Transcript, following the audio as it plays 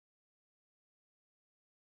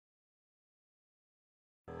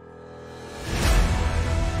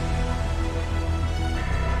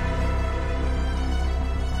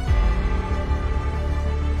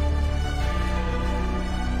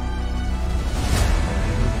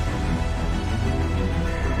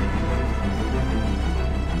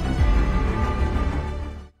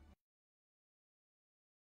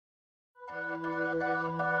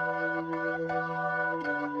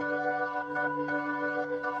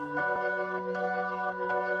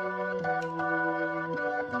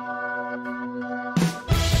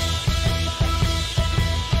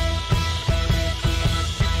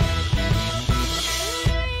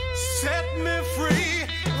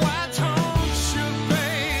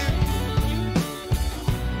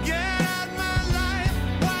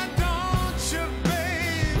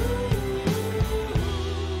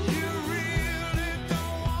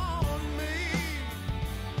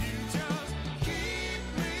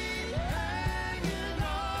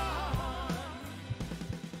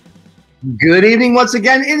Good evening once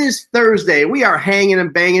again. It is Thursday. We are hanging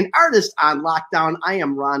and banging. Artist on lockdown. I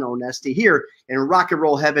am Ron Onesti here in rock and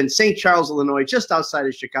roll heaven, St. Charles, Illinois, just outside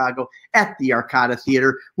of Chicago at the Arcada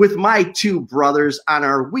Theater with my two brothers on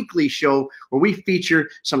our weekly show where we feature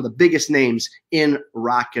some of the biggest names in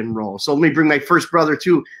rock and roll. So let me bring my first brother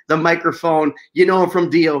to the microphone. You know him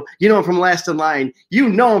from Dio. You know him from Last in Line. You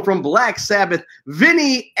know him from Black Sabbath.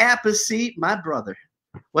 Vinny Appice, my brother.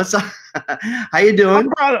 What's up? How you doing?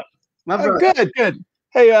 My brother. Good.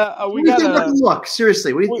 Hey, we got a look.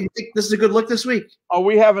 Seriously, what do you think? This is a good look this week. Are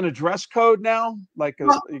we having a dress code now? Like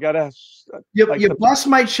you gotta. You bust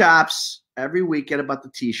my chops every weekend about the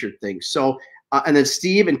T-shirt thing. So, and then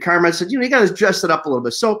Steve and Carmen said, you gotta dress it up a little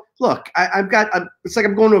bit. So, look, it's like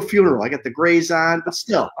I'm going to a funeral. I got the grays on, but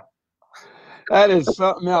still. That is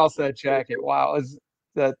something else. That jacket. Wow. Is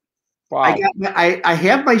that? Wow. I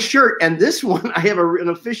have my shirt, and this one I have an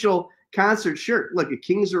official concert shirt. Look, at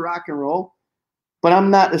Kings of Rock and Roll, but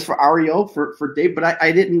I'm not as for REO for Dave, but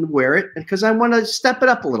I didn't wear it because I want to step it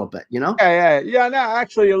up a little bit, Yeah. No,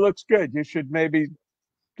 actually, it looks good. You should maybe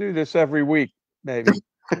do this every week, maybe.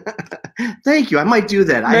 Thank you. I might do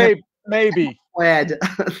that. Maybe. Plaid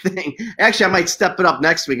thing. Actually, I might step it up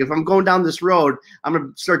next week. If I'm going down this road, I'm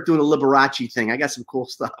gonna start doing a Liberace thing. I got some cool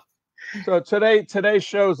stuff. So today's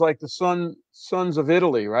show's like the Sons of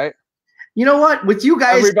Italy, right? You know what? With you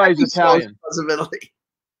guys, everybody's Italian. Sons of Italy.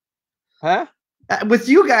 Huh? With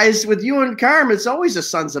you guys, with you and Carmen, it's always the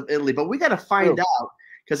Sons of Italy. But we got to find out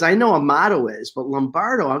because I know Amato is, but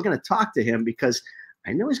Lombardo, I'm going to talk to him because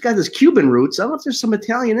I know he's got his Cuban roots. I don't know if there's some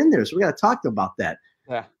Italian in there, so we got to talk about that.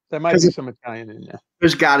 Yeah, there might be some Italian in there.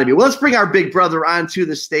 There's got to be. Well, let's bring our big brother onto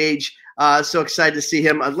the stage. So excited to see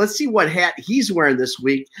him. Let's see what hat he's wearing this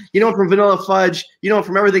week. You know him from Vanilla Fudge. You know him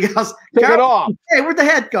from everything else. Take it off. Hey, where'd the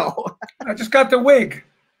hat go? I just got the wig.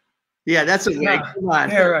 Yeah, that's a wig. Come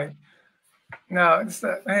on. Yeah, right. No,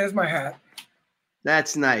 here's my hat.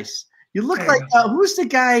 That's nice. You look like who's the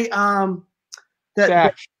guy?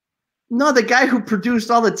 The guy who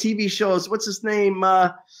produced all the TV shows. What's his name?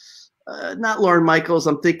 Not Lorne Michaels.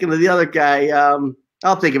 I'm thinking of the other guy.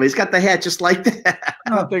 I'll think of it. He's got the hat just like that.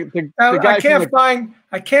 I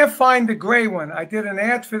can't find the gray one. I did an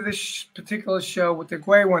ad for this particular show with the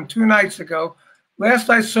gray one 2 nights ago. Last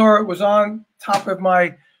I saw it was on top of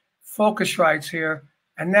my Focusrites here,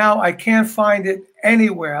 and now I can't find it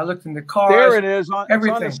anywhere. I looked in the cars. There it is.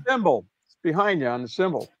 Everything. It's on the symbol. It's behind you on the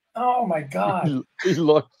symbol. Oh my God! He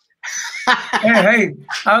looked. Hey!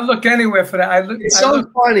 I look anywhere for that. It's so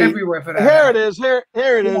funny. Everywhere for that. Here it is. Here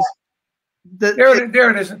it is. There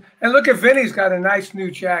it is. And look at Vinny's got a nice new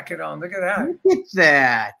jacket on. Look at that. Look at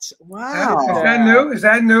that. Wow. Is that new? Is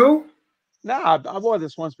that new? No, I wore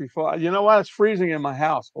this once before. You know what? It's freezing in my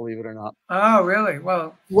house, believe it or not. Oh, really?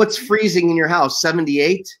 Well, what's freezing in your house?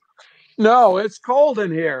 78? No, it's cold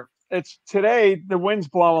in here. It's today, the wind's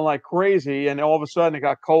blowing like crazy, and all of a sudden it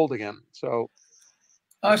got cold again. So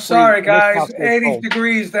sorry guys, 80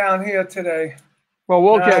 degrees down here today. Well,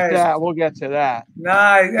 we'll get that. We'll get to that.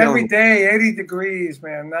 Nice. Every day, 80 degrees,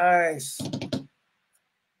 man. Nice.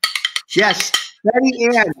 Yes. Betty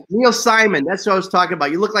Ann, Neil Simon. That's what I was talking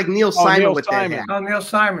about. You look like Neil Simon with that hat. Oh, Neil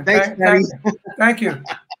Simon. Thank you.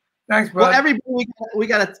 Thanks, bro. Well, everybody, we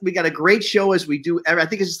got a great show as we do. I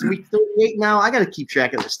think it's week 38 now. I got to keep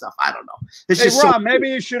track of this stuff. I don't know. It's just Rob, maybe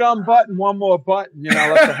you should unbutton one more button.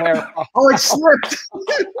 Let the hair. Oh, it slipped.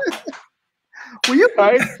 Well, you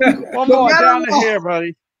one more down to here,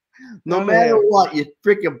 buddy. No matter what, you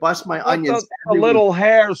freaking bust my onions. A little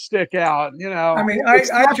hair stick out, I mean,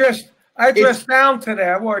 I dressed down today.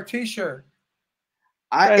 I wore a T-shirt.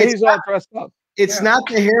 He's all dressed up. It's not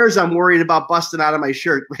the hairs I'm worried about busting out of my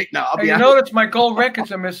shirt right now. You notice my gold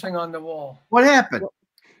records are missing on the wall. What happened?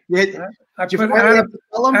 I had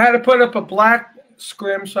to put up a black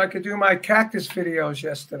scrim so I could do my cactus videos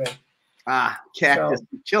yesterday. Cactus.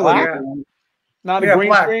 Killing it. Not a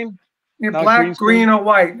green screen? Yeah, black, green, or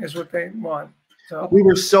white is what they want. So we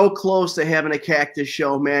were so close to having a cactus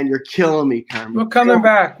show, man. You're killing me, Carmen. We're coming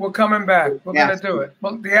back. We're going to do it.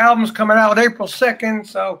 Well, the album's coming out April 2nd,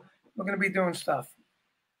 so we're going to be doing stuff.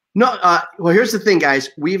 No, well, here's the thing, guys.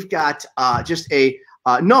 We've got just a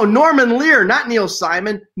Norman Lear, not Neil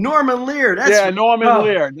Simon. Norman Lear. Norman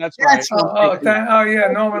Lear. That's right.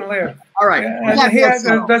 Norman Lear. All right.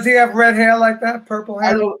 Yeah. Does he have red hair like that? Purple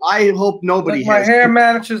hair? I hope nobody has. My hair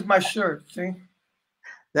matches my shirt. See?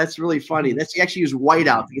 That's really funny. That's you actually use white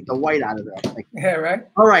out to get the white out of there. Yeah, right.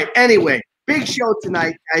 All right. Anyway, big show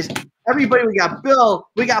tonight, guys. Everybody, we got Bill,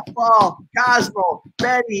 we got Paul, Cosmo,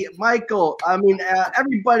 Betty, Michael. I mean,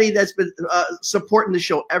 everybody that's been supporting the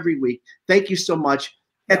show every week. Thank you so much.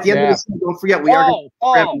 At the end of the show, don't forget we are.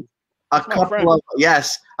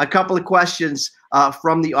 a couple of questions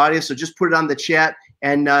from the audience. So just put it on the chat,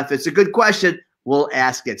 and if it's a good question, we'll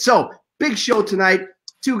ask it. So big show tonight.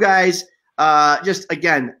 Two guys, just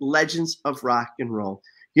again, legends of rock and roll.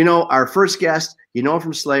 You know, our first guest, you know him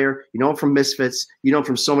from Slayer, you know him from Misfits, you know him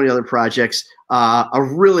from so many other projects. A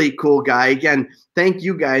really cool guy. Again, thank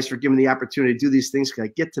you guys for giving me the opportunity to do these things, because I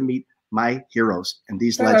get to meet my heroes and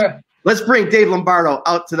these legends. Let's bring Dave Lombardo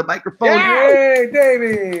out to the microphone. Yeah. Hey,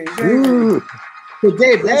 Davey. So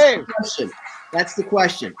Dave, that's the question. That's the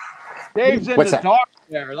question. Dave's in the dark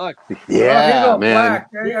there. Look. Yeah, man.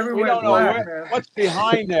 Black. We don't know what's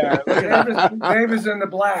behind there. Dave is in the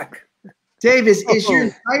black. Dave, is your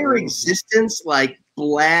entire existence like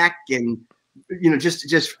black, and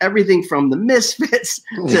just everything from the Misfits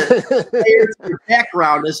to your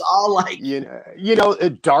background is all like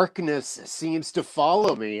darkness seems to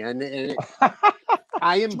follow me, and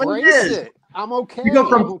I embrace it. I'm okay. You go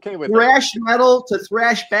from with thrash metal to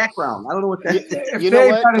thrash background. I don't know what that is. You know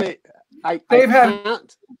what? I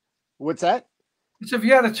can't. What's that? So if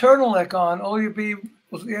you had a turtleneck on, all you'd be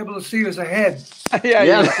able to see was a head.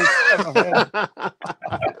 Yeah.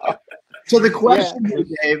 So the question,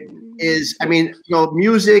 Dave, is,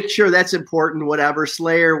 music, sure, that's important, whatever,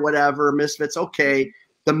 Slayer, whatever, Misfits, okay.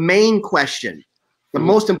 The main question, the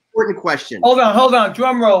most important question. Hold on.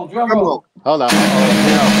 Drum roll. Hold on.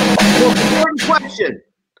 Most important question.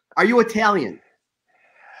 Are you Italian?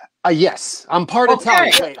 Yes, I'm part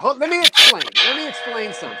Italian. Wait, let me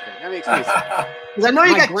explain something. Because I know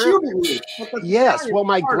you got Cuban roots. Yes, well,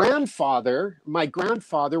 my grandfather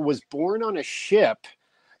was born on a ship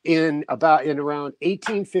in around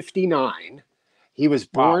 1859. He was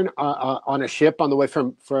born on a ship on the way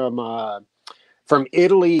from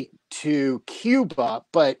Italy to Cuba.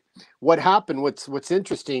 But what happened? What's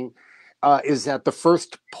interesting is that the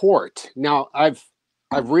first port. Now I've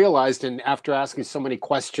realized, and after asking so many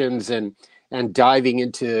questions and diving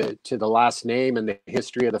into the last name and the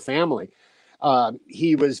history of the family,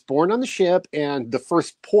 he was born on the ship, and the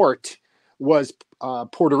first port was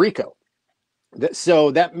Puerto Rico.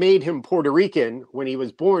 So that made him Puerto Rican when he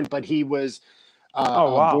was born, but he was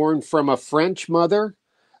born from a French mother,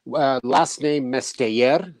 last name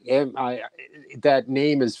Mesteyer. And that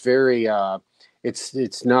name is very,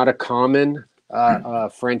 it's not a common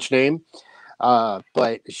French name.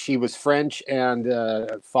 But she was French, and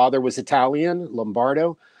father was Italian,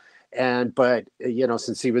 Lombardo. But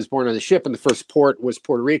since he was born on the ship and the first port was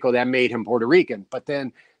Puerto Rico, that made him Puerto Rican. But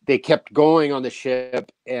then they kept going on the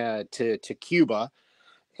ship to Cuba,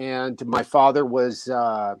 and my father was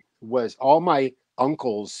all my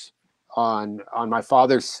uncles on my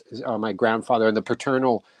father's my grandfather on the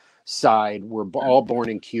paternal side were all born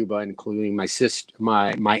in Cuba, including my sister,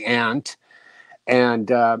 my aunt,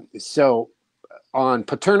 and so. On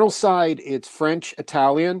paternal side, it's French,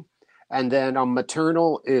 Italian, and then on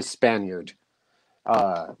maternal is Spaniard.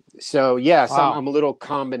 So yes, wow. I'm a little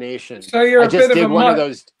combination. So you're bit of a one mutt. of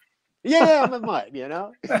those. Yeah, I'm a mutt.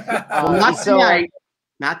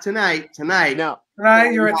 Not tonight. Tonight. No.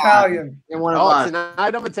 Tonight you're Italian. Tonight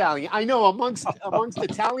I'm Italian. I know amongst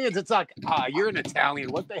Italians, it's like, you're an Italian.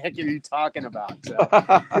 What the heck are you talking about?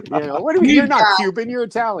 What do you mean? You're not Cuban. You're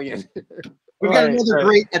Italian. We've got another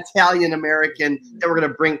great Italian American that we're going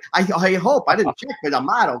to bring. I hope. I didn't check, but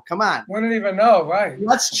Amato, come on. Wouldn't even know, right?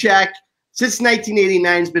 Let's check. Since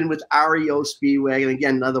 1989, has been with REO Speedwagon.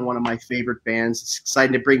 Again, another one of my favorite bands. It's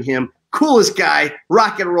exciting to bring him. Coolest guy,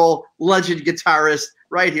 rock and roll, legend guitarist,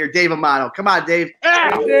 right here, Dave Amato. Come on, Dave.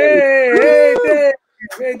 Hey, Dave.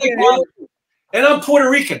 And I'm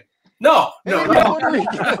Puerto Rican. No. Puerto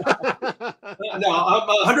Rican. No, I'm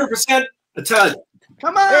 100% Italian.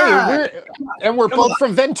 Come on. Hey, we're both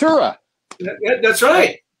from Ventura. That's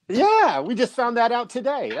right. Yeah, we just found that out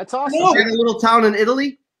today. That's awesome. Is that a little town in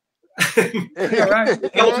Italy? Yeah, right.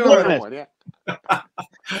 Yeah.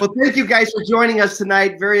 Well, thank you guys for joining us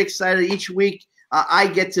tonight. Very excited. Each week I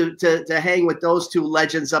get to hang with those two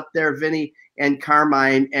legends up there, Vinny and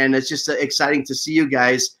Carmine, and it's just exciting to see you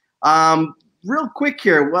guys. Real quick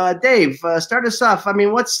here, Dave, start us off.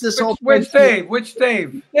 What's this whole Which Dave? Which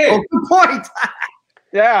Dave? Oh, good point.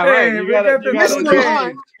 Yeah, right. Hey, You got to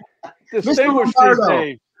distinguish these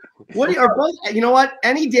Dave. What are both? You know what?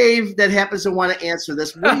 Any Dave that happens to want to answer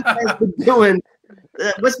this, what have you guys been doing?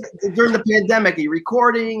 During the pandemic? Are you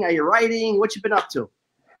recording? Are you writing? What you been up to?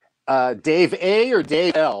 Dave A or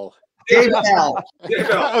Dave L? Dave L.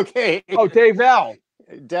 Okay. Oh, Dave L.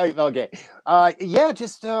 Dave. Okay.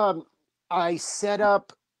 Just I set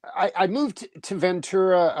up. I moved to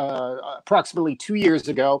Ventura approximately 2 years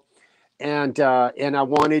ago, and I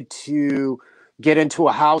wanted to get into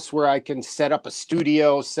a house where I can set up a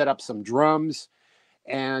studio, set up some drums.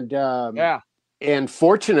 And and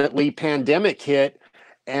fortunately, pandemic hit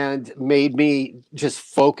and made me just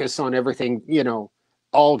focus on everything, you know,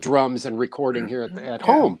 all drums and recording here at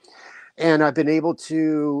home. And I've been able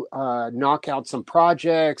to knock out some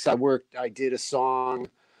projects. I did a song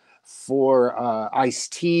for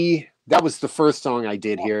Ice-T. That was the first song I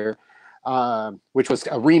did here, which was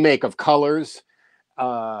a remake of Colors.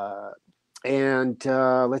 And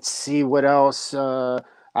let's see what else.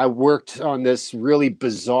 I worked on this really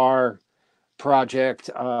bizarre project,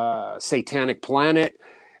 Satanic Planet.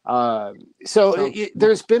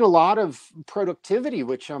 There's been a lot of productivity,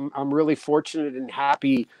 which I'm really fortunate and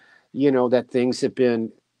happy, you know, that things have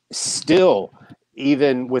been still,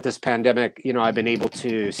 even with this pandemic, you know, I've been able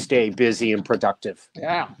to stay busy and productive.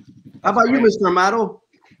 Yeah. How about you, Mr. Amato?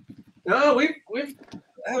 No, we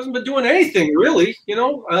haven't been doing anything really. You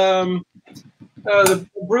know,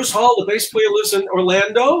 Bruce Hall, the bass player, lives in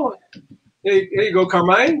Orlando. There you go,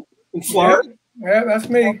 Carmine, in Florida. Yeah, that's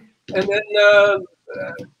me. And then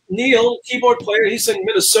Neil, keyboard player, he's in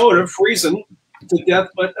Minnesota, freezing to death.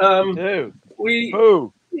 But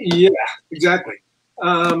yeah, exactly.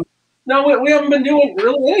 No, we haven't been doing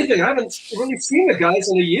really anything. I haven't really seen the guys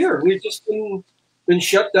in a year. We've just been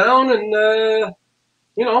shut down and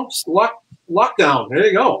you know, lockdown. There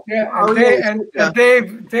you go. Yeah,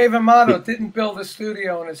 Dave Amato didn't build a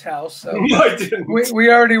studio in his house, so no, I didn't. we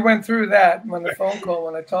already went through that when the phone call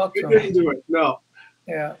when I talked to him. We didn't do it. No.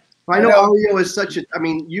 Yeah. I know Audio is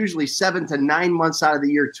usually 7 to 9 months out of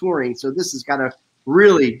the year touring, so this has got to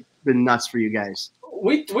really been nuts for you guys.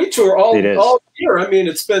 We tour all year. I mean,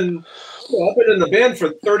 it's been, you know, I've been in the band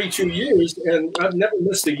for 32 years, and I've never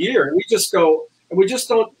missed a year. And we just go, and we just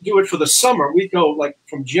don't do it for the summer. We go like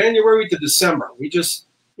from January to December. We just,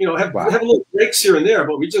 you know, have little breaks here and there,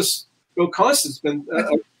 but we just go constant. It's been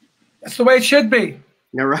that's the way it should be.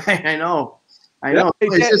 You're right. I know.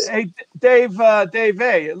 Hey, Dave A,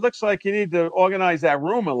 it looks like you need to organize that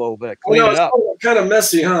room a little bit. Clean it up. It's kind of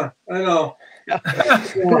messy, huh? I know.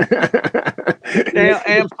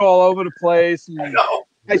 Amps all over the place.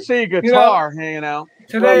 I see a guitar hanging out.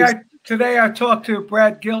 Today I talked to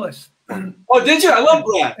Brad Gillis. Oh, did you? I love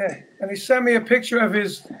Brad. Yeah. And he sent me a picture of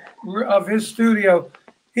his studio.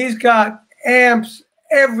 He's got amps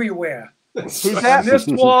everywhere. Who's on that? this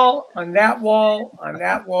wall, on that wall, on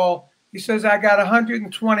that wall. He says, I got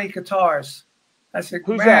 120 guitars. I said,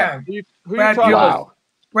 who's man, that? Brad Gillis. Wow.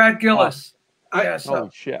 Brad Gillis. Holy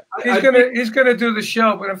shit. He's gonna do the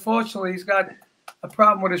show, but unfortunately he's got a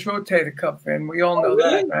problem with his rotator cuff, and we all know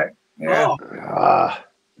that, right? Yeah.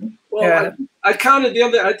 Well, I counted the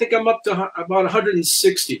other. I think I'm up to about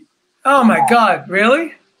 160. Oh my God!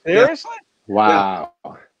 Really? Seriously? Wow.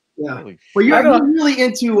 Yeah. Well, you're really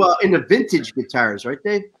into vintage guitars, right,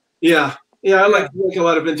 Dave? Yeah. Yeah, I like a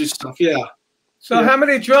lot of vintage stuff. Yeah. So how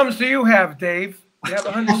many drums do you have, Dave? You have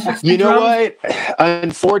 160 You know drums? what?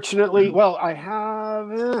 Unfortunately, well, I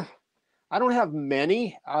have. I don't have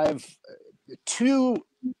many. I've 2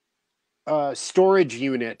 storage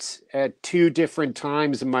units at 2 different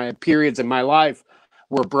times in my periods in my life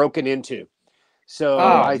were broken into. So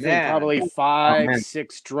I think probably 5,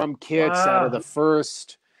 6 drum kits out of the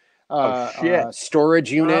first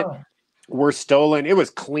storage unit were stolen. It was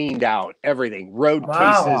cleaned out, everything, road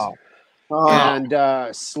cases.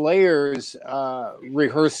 And Slayer's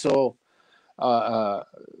rehearsal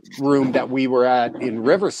room that we were at in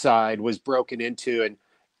Riverside was broken into, and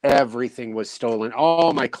everything was stolen.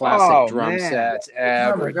 All my classic drum sets.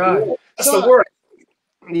 Oh my God. That's the worst.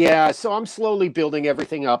 Yeah, so I'm slowly building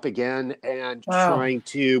everything up again and trying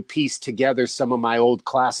to piece together some of my old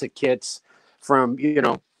classic kits from,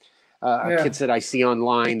 kits that I see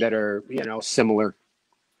online that are, similar.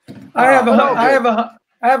 I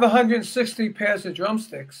have 160 pairs of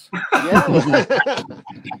drumsticks. Yeah.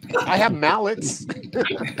 I have mallets.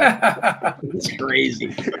 It's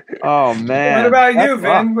crazy. Oh man. What about you,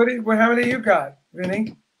 Vin? How many you got,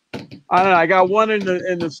 Vinny? I don't know. I got one in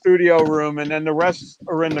the studio room, and then the rest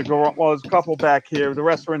are in the garage. Well, there's a couple back here. The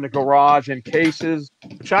rest are in the garage in cases,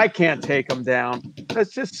 which I can't take them down.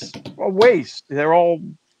 That's just a waste. They're all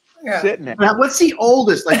sitting there. Now, what's the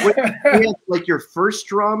oldest? Like your first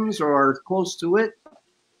drums or close to it?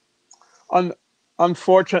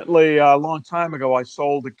 Unfortunately, a long time ago, I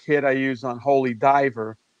sold a kit I used on Holy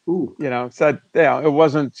Diver. Ooh. It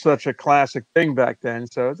wasn't such a classic thing back then.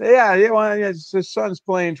 So his son's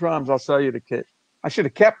playing drums. I'll sell you the kit. I should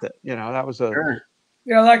have kept it. That was a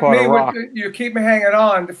like me. With You Keep Me Hanging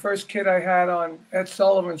On. The first kit I had on Ed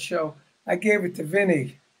Sullivan's show, I gave it to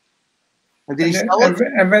Vinny. And did he sell it?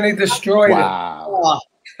 And Vinny destroyed it. Oh,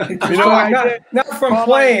 You know, not from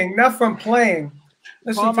playing.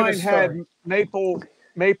 Listen to Carmine the had story.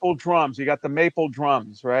 maple drums. He got the maple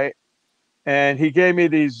drums, right? And he gave me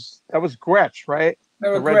these. That was Gretsch, right? They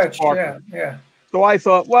were the Red Gretsch, Sparkle. yeah. So I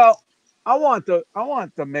thought, well, I want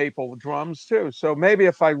the maple drums too. So maybe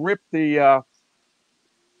if I rip the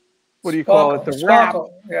what do you call it? The wrap.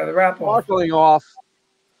 Yeah, the wrap sparkling off.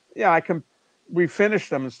 Yeah, I can. We finished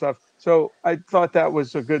them and stuff. So I thought that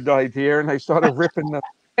was a good idea, and I started ripping the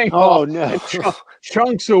thing off. no! And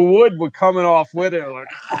chunks of wood were coming off with it. Like,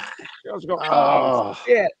 I was going, oh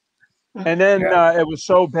shit! And then it was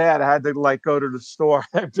so bad, I had to like go to the store.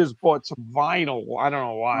 I just bought some vinyl. I don't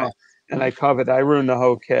know why, and I covered. I ruined the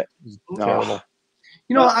whole kit. It was terrible.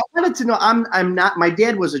 You know, I wanted to know. I'm not. My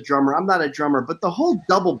dad was a drummer. I'm not a drummer, but the whole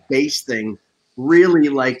double bass thing really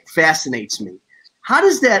like fascinates me. How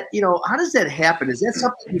does that, how does that happen? Is that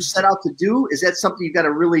something you set out to do? Is that something you got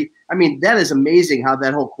to really, I mean, that is amazing how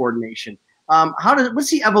that whole coordination.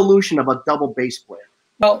 What's the evolution of a double bass player?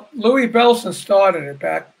 Well, Louis Bellson started it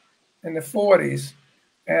back in the 40s.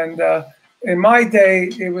 And in my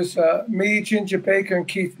day, it was me, Ginger Baker, and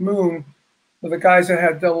Keith Moon were the guys that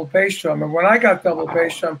had double bass drum. And when I got double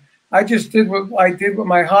bass drum, I just did what I did with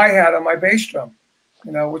my hi-hat on my bass drum,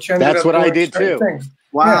 which ended That's up what I doing did too. things.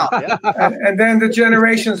 Wow. Yeah. And then the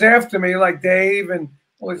generations after me, like Dave and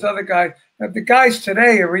all these other guys, the guys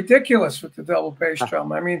today are ridiculous with the double bass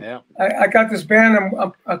drum. I mean, I got this band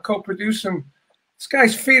I'm co-producing. This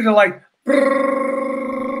guy's feet are like,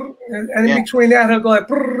 and in between that, he'll go like,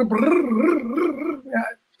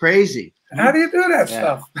 crazy. How do you do that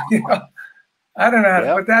stuff? I don't know how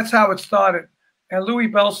to, but that's how it started. And Louis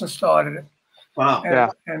Bellson started it. Wow.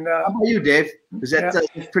 And how about you, Dave? Is that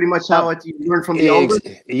pretty much how you learned from the older?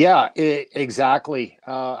 Yeah, exactly.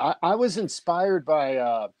 I was inspired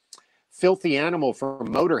by Filthy Animal from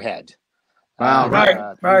Motorhead. Wow,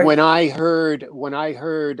 right. When I heard one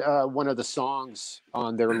of the songs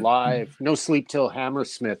on their live No Sleep Till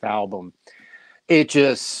Hammersmith album, it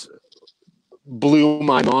just blew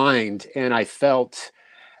my mind, and I felt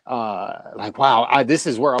like, wow, this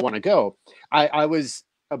is where I want to go. I was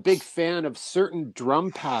a big fan of certain drum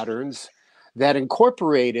patterns that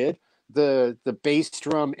incorporated the bass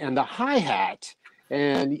drum and the hi-hat,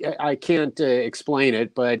 and I can't explain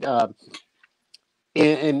it, but I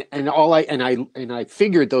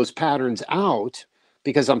figured those patterns out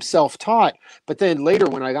because I'm self-taught. But then later,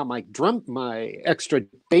 when I got my extra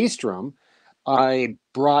bass drum, I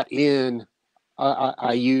brought in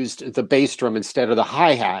I used the bass drum instead of the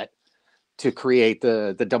hi-hat to create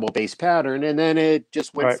the double bass pattern, and then it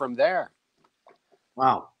just went from there.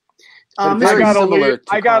 Wow. I gotta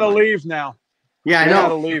leave now. Yeah, I know.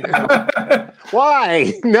 gotta leave now.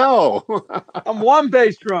 Why? No. I'm one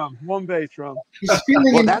bass drum. He's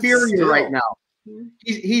feeling inferior right now.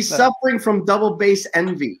 He's suffering from double bass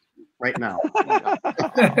envy right now.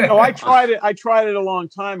 No, I tried it a long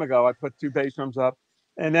time ago. I put 2 bass drums up,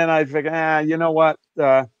 and then I figured, you know what?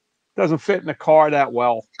 Doesn't fit in the car that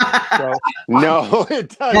well. So no,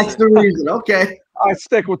 it doesn't. That's the reason. Okay. I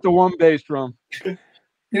stick with the 1 bass drum.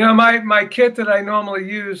 My kit that I normally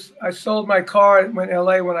use, I sold my car in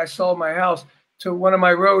LA when I sold my house to one of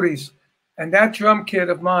my roadies. And that drum kit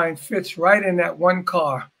of mine fits right in that one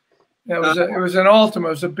car. It was an Altima. It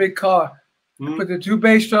was a big car. I put the 2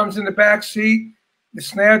 bass drums in the back seat, the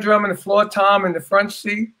snare drum and the floor tom in the front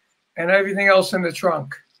seat, and everything else in the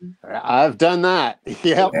trunk. I've done that.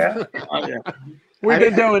 Yep. Yeah. We've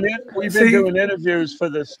been doing interviews for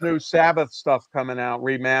this new Sabbath stuff coming out,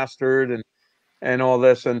 remastered and all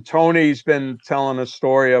this. And Tony's been telling a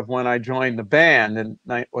story of when I joined the band in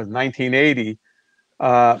 1980.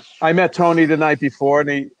 I met Tony the night before,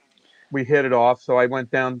 and we hit it off. So I went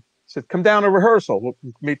down, said, "Come down to rehearsal. We'll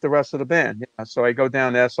meet the rest of the band." Yeah. So I go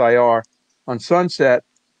down to SIR on Sunset,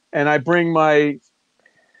 and I bring my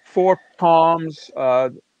 4 toms,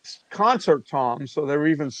 concert toms, so they're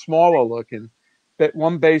even smaller looking.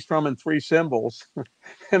 1 bass drum and 3 cymbals.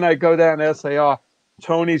 And I go down to SIR.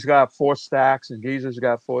 Tony's got 4 stacks and Geezer's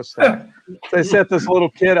got 4 stacks. So I set this little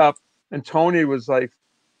kid up, and Tony was like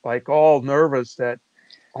all nervous that,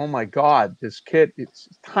 oh my God, this kid, it's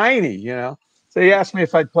tiny, So he asked me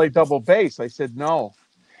if I'd play double bass. I said no.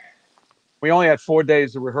 We only had 4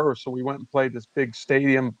 days to rehearse, so we went and played this big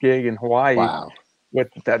stadium gig in Hawaii. Wow. With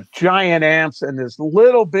the giant amps and this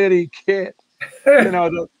little bitty kit.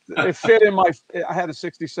 It fit in I had a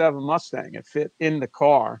 67 Mustang. It fit in the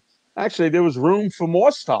car. Actually, there was room for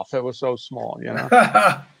more stuff. It was so small,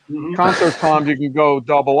 Concert toms, you can go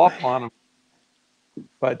double up on them.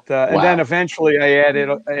 But and then eventually I added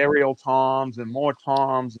aerial toms and more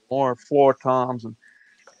floor toms and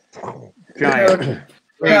giant.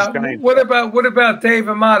 Now, what about Dave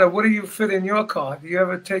Amato? What do you fit in your car? Do you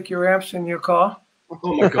ever take your amps in your car?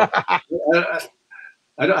 Oh my God!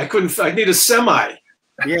 I couldn't. I need a semi.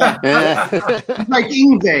 Yeah, it's like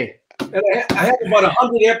Ingve. And I have about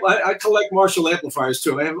 100 I collect Marshall amplifiers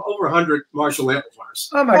too. I have over 100 Marshall amplifiers.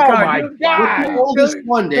 Oh my God! What's the oldest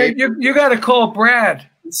one, Dave? You got to call Brad.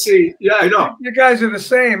 Let's see. Yeah, I know. You guys are the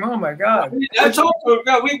same. Oh my God! I told him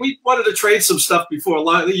we wanted to trade some stuff before a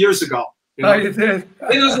lot of years ago. You know? Oh, you did.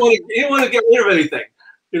 He didn't want to get rid of anything.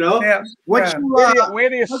 You know. Yeah. Where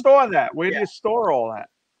do you store that? Where do you store all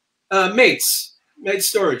that? Mates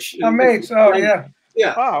storage. Mates. Oh yeah.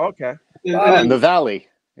 Yeah. Oh, okay. In the valley.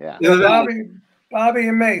 Yeah. Bobby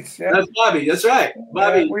and Mates. Yeah. That's Bobby. That's right.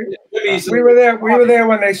 Bobby. Yeah, we were there. We were there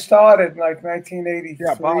when they started, like 1983.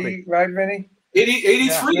 Yeah, Bobby. Right, Vinny?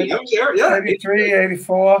 83. Yeah. I was there. Yeah. 83,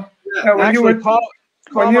 84. Yeah. No, when you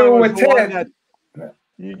were with Ted.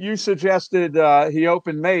 You suggested he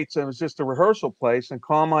opened Mates and it was just a rehearsal place, and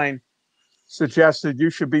Carmine suggested you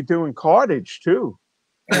should be doing cartage too.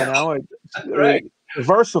 You know, Right.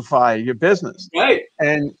 Diversify your business. Right.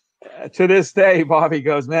 And to this day, Bobby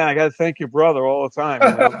goes, man, I got to thank your brother all the time.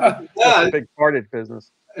 You know? Yeah. It's a big cartage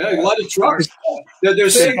business. Yeah, a lot of trucks. They're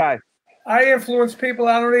saying, Guy. I influence people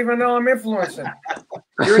I don't even know I'm influencing.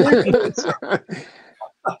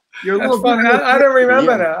 You're That's funny. I don't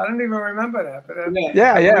remember that. I don't even remember that. But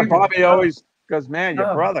Yeah. Bobby always goes, man,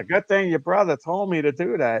 your brother. Good thing your brother told me to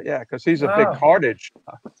do that. Yeah, because he's a big cartage.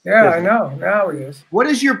 Yeah, I know. Now he is. What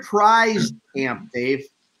is your prized amp, Dave?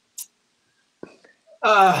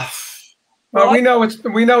 Well, we know it's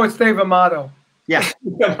Dave Amato. Yeah.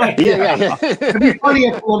 Yeah. It'd be funny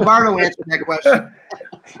if Lombardo answered that question.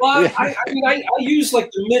 Well, I use like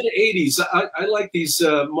the mid '80s. I like these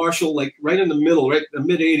Marshall, like right in the middle, right the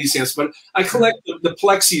mid '80s amps. But I collect the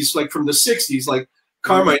plexis like from the '60s, like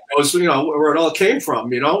Carmine knows, you know, where it all came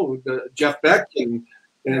from. You know, Jeff Beck and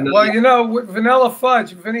well, you know, with Vanilla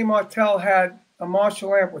Fudge, Vinnie Martell had a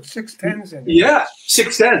Marshall amp with 610s in it. Yeah,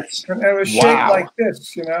 610s. And it was shaped like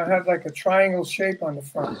this, you know, it had like a triangle shape on the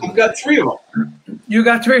front. I've got 3 of them. You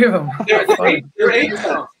got 3 of them. They're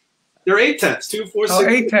 810s. They're 810s, 2, 4, 6. Oh,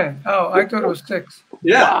 810. Oh, I thought it was 6.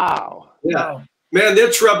 Yeah. Wow. Yeah. Wow. Man,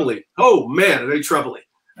 they're trebly. Oh, man, are they trebly.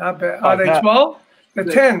 I bet. Are they 12? The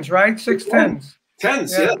 10s, right? 610s.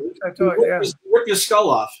 10s, yeah. I thought, yeah. Rip your skull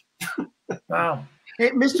off. Wow. Hey,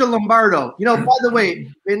 Mr. Lombardo, you know, by the way,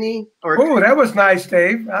 Vinny Oh, that was nice,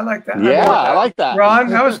 Dave. I like that. Yeah, I like that. Ron,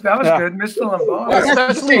 that was good, Mr. Lombardo.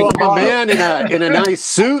 Especially a man in a nice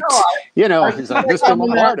suit. You know, he's like Mr.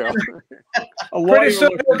 Lombardo. Pretty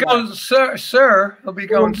soon he'll go, sir. He'll be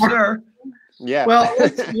going, sir. Yeah. Well,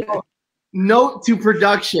 let's, note to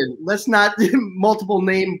production. Let's not multiple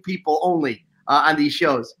name people only on these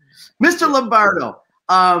shows. Mr. Lombardo.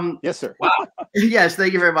 Yes, sir. Wow. Yes,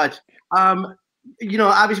 thank you very much. You know,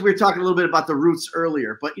 obviously we were talking a little bit about the roots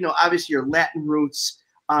earlier, but, you know, obviously your Latin roots,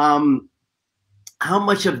 how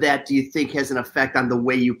much of that do you think has an effect on the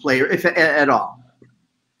way you play, or if at all?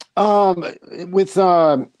 With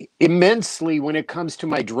immensely when it comes to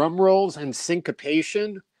my drum rolls and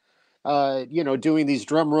syncopation, you know, doing these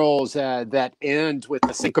drum rolls that end with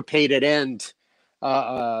a syncopated end,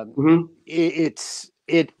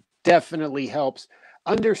 it definitely helps.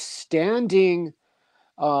 Understanding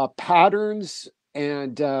patterns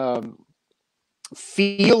and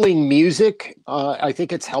feeling music, I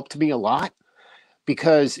think it's helped me a lot,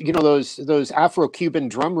 because you know those Afro-Cuban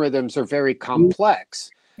drum rhythms are very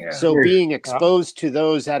complex. Yeah. So being exposed to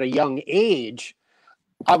those at a young age,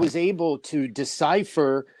 I was able to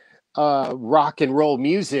decipher rock and roll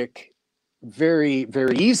music very,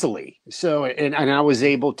 very easily. So and I was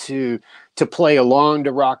able to play along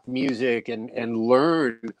to rock music and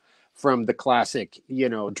learn from the classic, you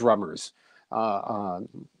know, drummers,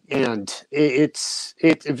 and it's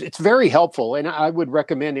very helpful. And I would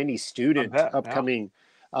recommend any student, upcoming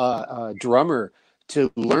drummer,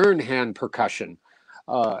 to learn hand percussion,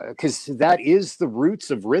 because that is the roots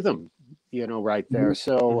of rhythm, you know, right there.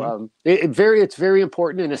 So it's very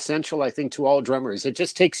important and essential, I think, to all drummers. It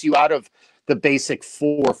just takes you out of the basic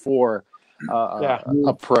 4/4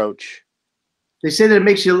 approach. They say that it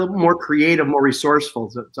makes you a little more creative, more resourceful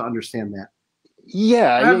to understand that.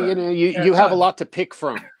 Yeah, you know, you have a lot to pick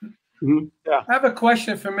from. I have a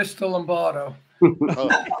question for Mr. Lombardo.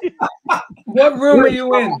 What room are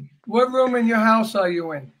you in? What room in your house are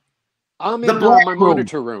you in? I'm in my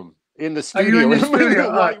monitor room in the studio. Are you in the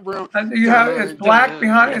studio? White room. And you have it's black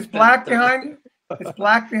behind. It's black behind you. It's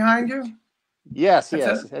black behind you. Yes,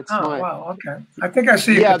 it's mine. Wow, okay. I think I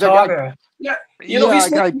see a guitar there. Yeah, you know,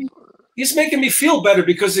 he's making me feel better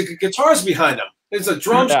because the guitar's behind him. There's a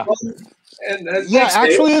drum, Yeah, thanks,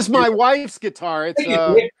 actually, Dave. it's my wife's guitar. It's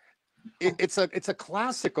Thank you, it's a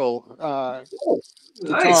classical guitar,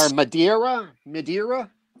 nice. Madeira guitar.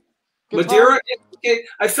 Madeira. Okay.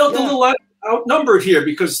 I felt a little outnumbered here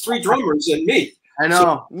because 3 drummers and me. I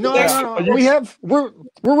know. No, Thanks. no, no.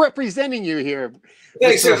 We're representing you here,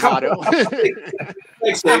 Thanks, Mr. Amato.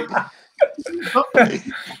 Thanks, Dave.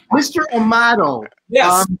 Mr. Amato.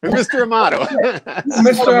 Yes. Mr. Amato.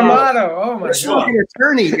 Mr. Amato. Oh my There's God. like an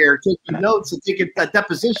attorney here taking notes and taking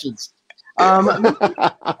depositions.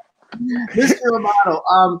 Mr.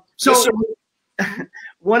 Amato. So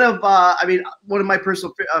one of my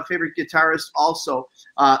personal favorite guitarists also,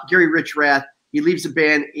 Gary Richrath. He leaves the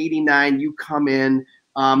band '89. You come in.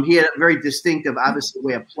 He had a very distinctive, obviously,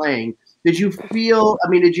 way of playing. Did you feel? I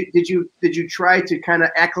mean, did you try to kind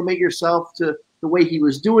of acclimate yourself to the way he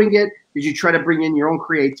was doing it? Did you try to bring in your own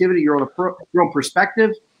creativity, your own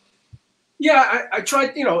perspective? Yeah, I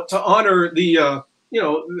tried, to honor the,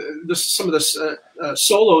 some of the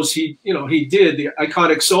solos he did, the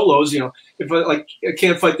iconic solos. If I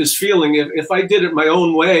Can't Fight This Feeling. If I did it my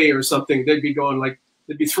own way or something, they'd be going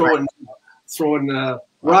they'd be throwing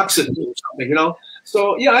rocks at me or something.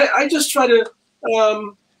 So yeah, I just try to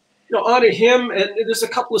honor him. And there's a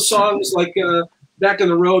couple of songs like Back on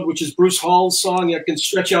the Road, which is Bruce Hall's song. I can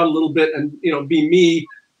stretch out a little bit and be me.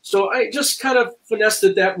 So I just kind of finessed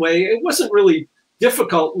it that way. It wasn't really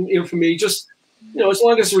difficult for me. Just as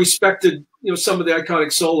long as I respected some of the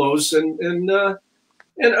iconic solos and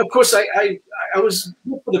of course I was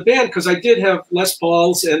good for the band because I did have Les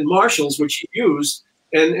Pauls and Marshalls, which he used,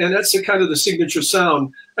 and that's the kind of the signature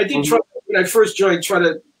sound. I did try when I first joined,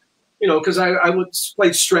 because I would play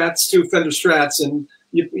Strats too, Fender Strats, and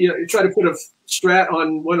you try to put a Strat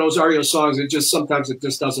on one of those REO songs. Sometimes it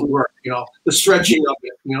just doesn't work. The stretching of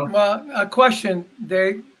it. Well, a question,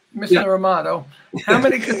 Dave, Mr. Amato. How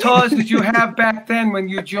many guitars did you have back then when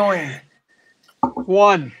you joined?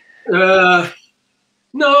 1.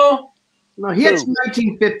 No, he had some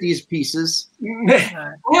 1950s pieces.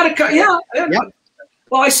 I had a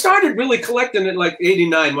Well, I started really collecting it like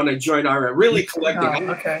 '89 when I joined REO. Really collecting.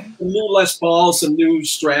 Oh, okay. Some new Les Pauls, some new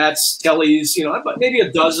Strats, Kellys. Maybe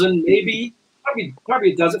a dozen,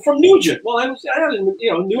 probably a dozen from Nugent. Well, I had Nugent.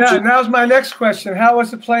 Yeah, that was my next question. How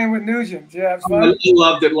was it playing with Nugent? Yeah, I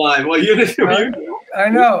loved it live. Well, I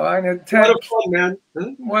know. Ted, what a fun, man.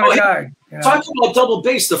 What a guy. Yeah. Talking about double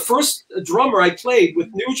bass, the first drummer I played with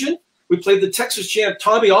Nugent, we played the Texas champ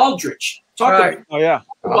Tommy Aldrich. Right. Oh yeah.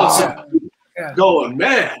 Going,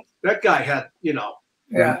 man, that guy had, Yeah.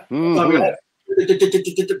 back and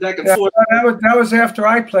forth. That was after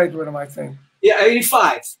I played with him, I think. Yeah,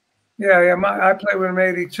 85. Yeah. I played with him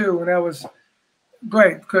in '82, and that was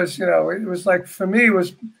great because it was like, for me, it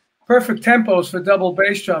was perfect tempos for double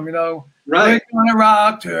bass drum. Right. On a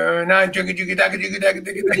rock, turn on,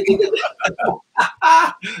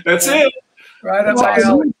 That's it. right up my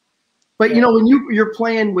alley. But when you're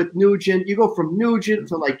playing with Nugent, you go from Nugent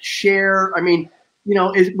to like Cher. I mean,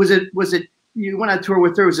 was it you went on tour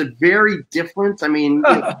with her? Was it very different? I mean,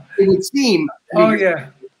 it would seem. Oh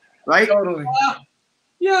yeah. Right. Totally.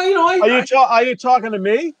 Yeah, Are you talking to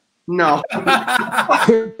me? No.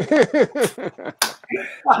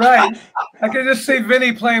 Right. I can just see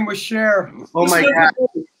Vinny playing with Cher. Oh my God.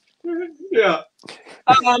 Yeah.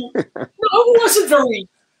 It wasn't very.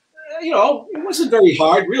 It wasn't very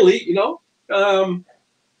hard, really.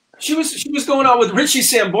 She was going out with Richie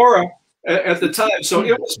Sambora at the time, so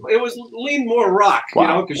it was lean more rock,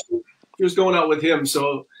 because she was going out with him.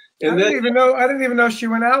 So I didn't even know she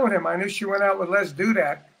went out with him. I knew she went out with Les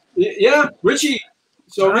Dudak. Yeah, Richie.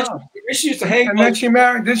 So Richie used to hang. And then she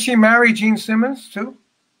married. Did she marry Gene Simmons too?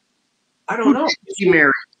 I don't know. Did she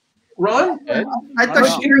marry? Ron? I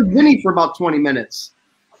thought she married Vinny for about 20 minutes.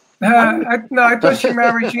 I thought she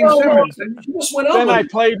married Gene Simmons. She just went out. Then I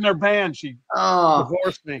played in her band. She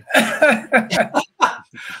divorced me. I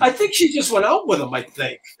think she just went out with him. I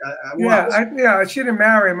think. She didn't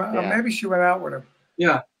marry him. Maybe she went out with him.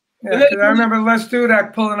 Yeah. Yeah, because I remember Les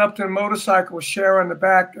Dudak pulling up to the motorcycle with Cher on the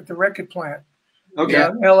back at the record plant. Okay.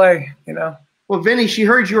 In L.A. Well, Vinny, she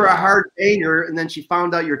heard you were a hard banger, and then she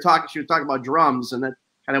found out she was talking about drums, and that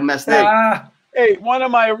kind of messed up. Hey, one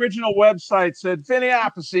of my original websites said Vinny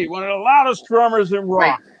Appice, one of the loudest drummers in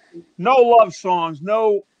rock. Right. No love songs,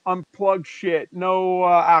 no unplugged shit, no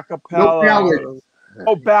acapella,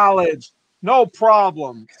 no ballads, no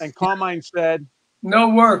problem. And Carmine said, no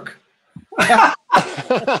work. That's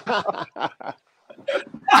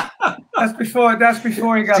before he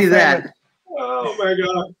got that. Oh my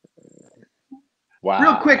God. Wow.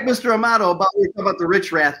 Real quick, Mr. Amato, about the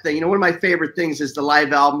Richrath thing. One of my favorite things is the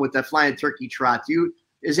live album with that Flying Turkey Trot. Do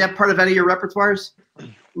Is that part of any of your repertoires?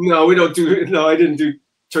 No, we don't do. No, I didn't do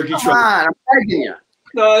turkey Come trot. on, I'm begging you.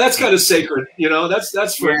 No, that's kind of sacred. You know, that's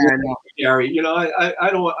for Yeah, I know. Gary. You know, I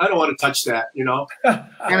don't want to touch that. You know. I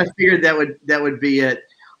kind of figured that would be it.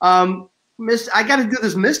 I got to do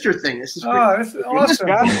this Mister thing. This is this is awesome.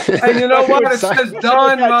 And you know what? It says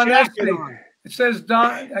Don Onesti. It says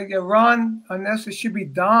Don. Ron Onesti. It should be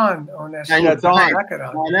Don Onesti. Yeah, Don.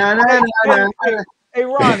 Hey,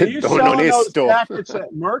 Ron, are you selling those jackets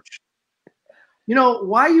at merch? You know,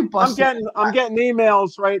 why are you busting? I'm getting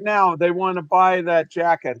emails right now. They want to buy that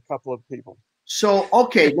jacket, a couple of people. So,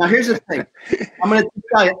 okay, now here's the thing. I'm going to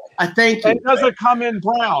tell you, I thank you. It doesn't come in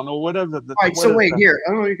brown or whatever. All right, so wait, here.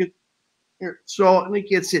 I don't know if you could. Here. So let me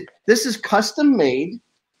get it. This is custom made,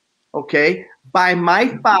 okay, by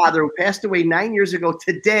my father who passed away 9 years ago.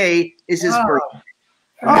 Today is his birthday.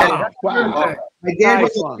 Wow. My dad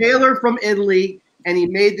was a tailor from Italy, and he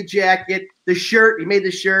made the jacket, the shirt. He made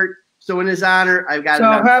the shirt. So in his honor, I've got it.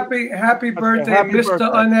 So happy birthday, Mr.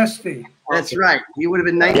 Onesti. That's right. He would have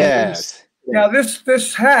been 19. Yes. Now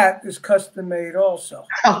this hat is custom made also.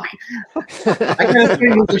 I got a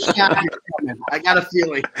feeling there's a shot here coming. I got a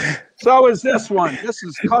feeling. So is this one. This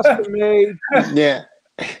is custom made. Yeah.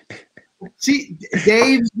 See,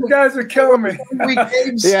 Dave. You guys are killing me.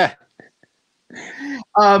 Yeah.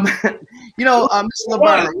 You know, Mr.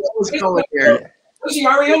 Lombardo, what's going here? Where's the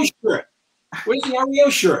REO shirt? Where's the REO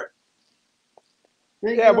shirt?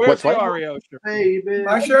 Yeah, where's the REO shirt? Baby.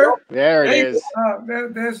 My shirt? There it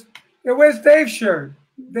is. Where's Dave's shirt?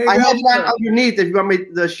 I have it on underneath if you want me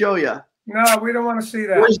to show you. No, we don't want to see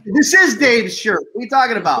that. This is Dave's shirt. What are you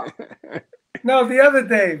talking about? No, the other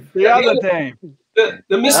Dave. The other Dave. The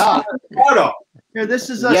Mr. Lombardo. Here, this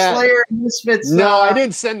is a Slayer Misfits. No, I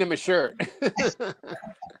didn't send him a shirt.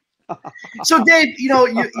 So, Dave, you know,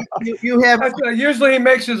 you have. Usually he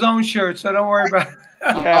makes his own shirt, so don't worry about it.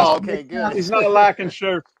 Oh, okay, good. He's not lacking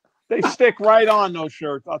shirts. They stick right on those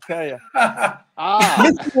shirts, I'll tell you.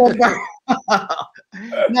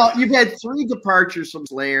 Now, you've had 3 departures from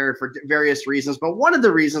Slayer for various reasons, but one of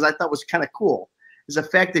the reasons I thought was kind of cool is the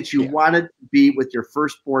fact that you wanted to be with your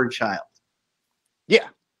firstborn child. Yeah.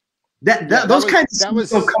 Those kinds of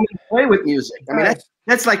things don't come into play with music. I mean,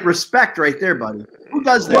 that's like respect right there, buddy. Who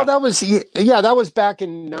does that? Well, that was back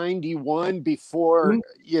in '91 before,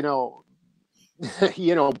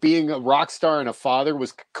 being a rock star and a father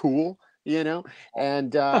was cool,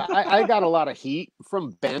 and I got a lot of heat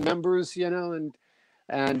from band members,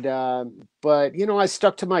 but I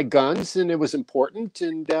stuck to my guns and it was important.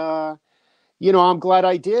 And, I'm glad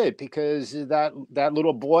I did because that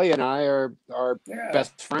little boy and I are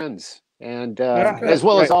best friends. And as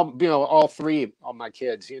well as all 3 of my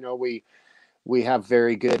kids, we have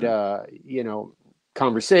very good,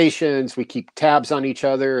 conversations. We keep tabs on each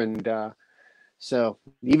other. And so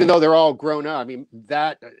even though they're all grown up, I mean,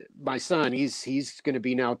 my son, he's going to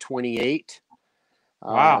be now 28.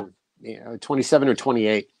 Wow. 27 or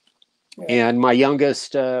 28. Yeah. And my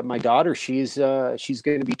youngest, my daughter, she's going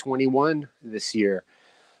to be 21 this year.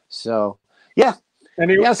 So, yeah.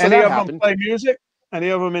 Any of them play music? Any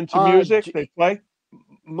of them into music? They play?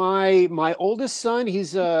 My oldest son,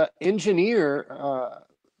 he's an engineer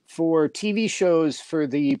for TV shows for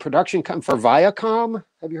the production for Viacom.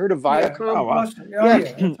 Have you heard of Viacom?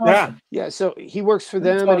 Yeah. Oh, wow. Yeah. So he works for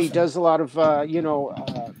them, and he does a lot of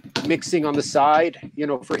mixing on the side,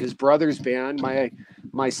 for his brother's band.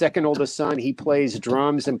 My second oldest son, he plays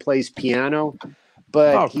drums and plays piano.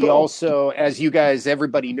 But he also, as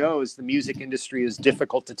everybody knows, the music industry is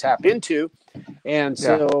difficult to tap into. And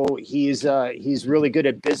so he's really good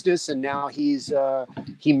at business. And now he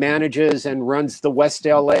manages and runs the West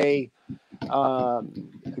LA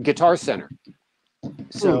Guitar Center.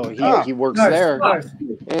 So he works there. Nice.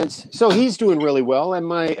 And so he's doing really well. And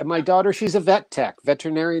my daughter, she's a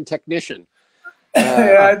veterinarian technician. You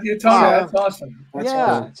told me. That's awesome. That's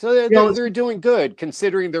awesome. So they're doing good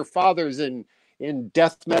considering their fathers in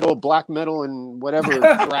death metal, black metal, and whatever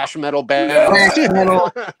thrash metal bands. Thrash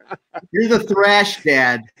metal. You're the thrash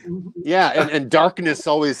dad. Yeah, and darkness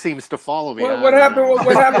always seems to follow me. What happened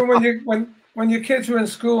when your kids were in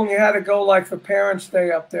school and you had to go like for Parents'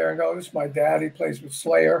 Day up there and go, "This is my dad. He plays with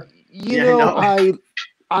Slayer."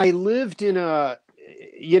 I lived in out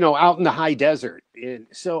in the high desert, and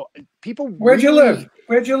so people. Where'd you live?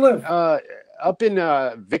 Up in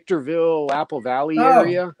Victorville, Apple Valley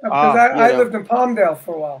area. Because I lived in Palmdale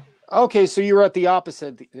for a while. Okay, so you were at the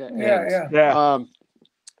opposite. Yeah.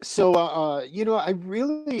 So I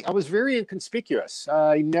was very inconspicuous.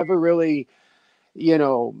 I never really,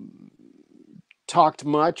 talked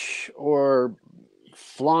much or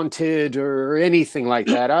flaunted or anything like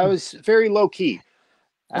that. I was very low key.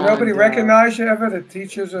 And nobody recognized you ever? The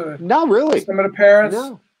teachers or not really. Some of the parents?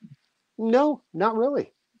 No, not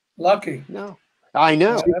really. Lucky. No. I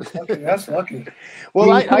know. Yeah, that's lucky. That's lucky.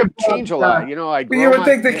 Well, I change a lot. You know, I grow you would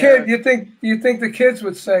think the hair. kid. You think the kids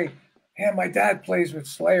would say, "Yeah, my dad plays with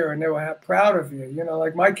Slayer," and they were proud of you. You know,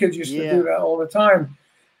 like my kids used to do that all the time.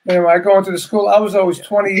 And when I go into the school, I was always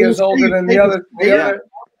 20 years older than the other.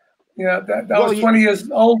 You know, I was 20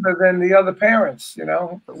 years older than the other parents. You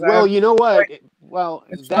know. Well, you know what? Well,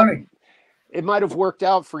 it's funny. It might have worked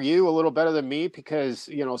out for you a little better than me because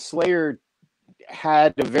you know Slayer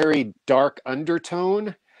had a very dark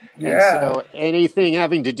undertone. Yeah. And so anything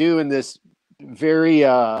having to do in this very,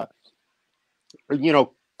 you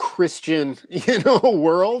know, Christian, you know,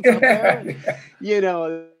 world, up there, you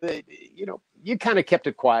know, you kind of kept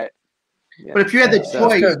it quiet. Yeah. But if you had the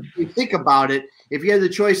choice, if you think about it, if you had the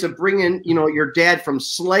choice of bringing, you know, your dad from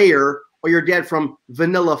Slayer or your dad from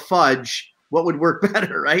Vanilla Fudge, what would work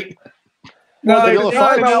better, right? No, at the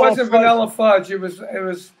time I wasn't Vanilla Fudge. It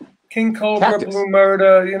was King Cobra, Cactus. Blue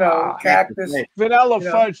Murder, you know, Cactus. Vanilla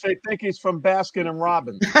Fudge, they think he's from Baskin and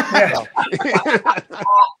Robbins.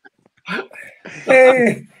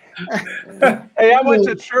 Hey, I went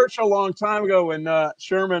to church a long time ago in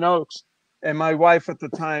Sherman Oaks, and my wife at the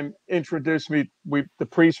time introduced me. The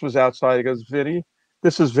priest was outside. He goes, "Vinny,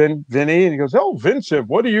 this is Vinny," and he goes, "Oh, Vincent,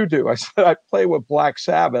 what do you do?" I said, "I play with Black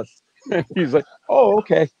Sabbath," and he's like, "Oh,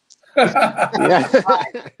 okay."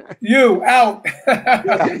 You out.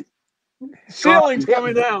 Ceiling's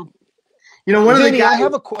coming down. You know, Vinny, I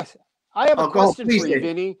have a question. I have a question for you,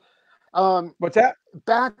 Vinny. What's that?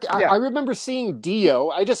 I remember seeing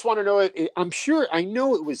Dio. I just want to know. I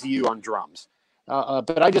know it was you on drums,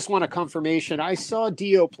 but I just want a confirmation. I saw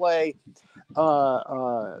Dio play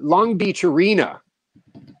Long Beach Arena,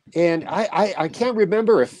 and I can't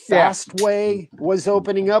remember if Fastway was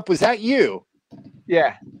opening up. Was that you?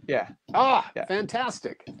 Yeah.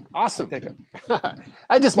 Fantastic. Awesome.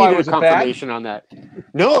 I just needed a confirmation on that.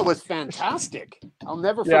 No, it was fantastic. I'll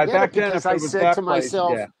never forget it because I said to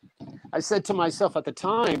myself, at the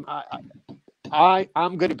time,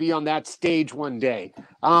 I'm going to be on that stage one day.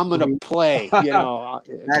 I'm going to play,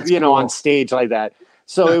 on stage like that.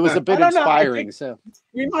 So it was a bit inspiring. So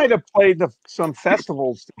we might have played some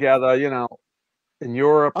festivals together, you know, in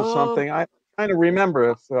Europe or something. I kind of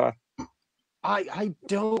remember if. I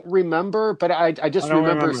don't remember, but I just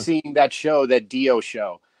remember seeing that show, that Dio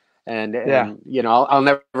show. And you know, I'll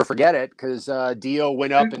never forget it because Dio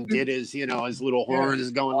went up and did his, you know, his little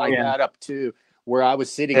horns going like that up to where I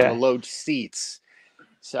was sitting in the low seats.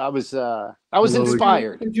 So I was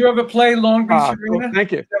inspired. Did you ever play Long Beach Arena? Well,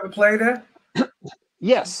 thank you. Did you ever play there?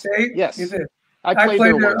 Yes. Dave? Yes. You did. I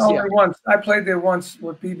played there only once. I played there once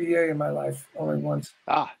with BBA in my life, only once.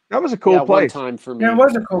 That was a cool place. One time for me. Yeah, it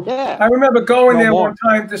was a cool. Yeah. I remember going there one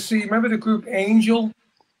time to see. Remember the group Angel?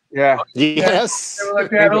 Yeah. Yes. They were like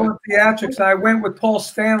they had all the theatrics. And I went with Paul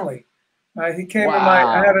Stanley. He came in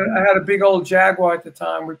I had a big old Jaguar at the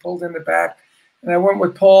time. We pulled in the back, and I went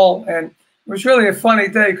with Paul, and it was really a funny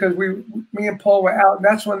day because me and Paul were out. And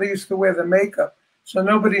that's when they used to wear the makeup, so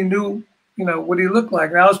nobody knew, you know, what he looked like.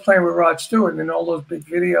 And I was playing with Rod Stewart in all those big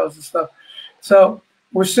videos and stuff. So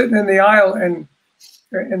we're sitting in the aisle and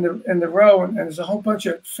in the row, and there's a whole bunch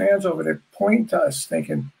of fans over there pointing to us,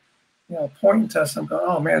 thinking, you know, pointing to us. I'm going,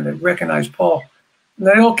 oh man, they recognize Paul. And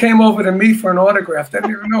they all came over to me for an autograph. They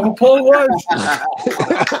didn't even know who Paul was.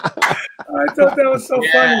 I thought that was so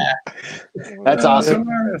funny. That's awesome.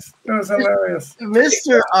 That was hilarious.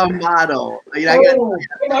 Mr. Amato. I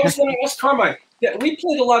was going to ask Carmine. Yeah, we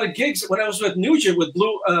played a lot of gigs when I was with Nugent with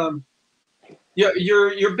Blue.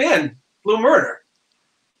 Your band, Blue Murder,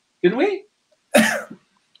 didn't we?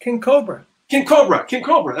 King Cobra.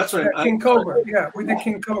 That's right. King Cobra. Yeah, we did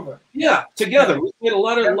King Cobra. Yeah, together. We did a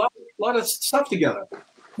lot of stuff together.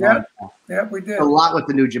 Yeah, we did a lot with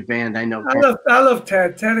the Nugent band. I know. I love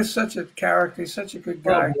Ted. Ted is such a character. He's such a good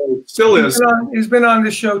guy. Still is. He's been on the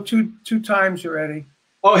show two times already.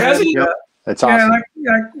 Oh, has he? That's awesome.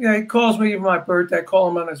 Yeah, he calls me for my birthday. I call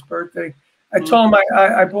him on his birthday. I told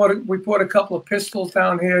him we bought a couple of pistols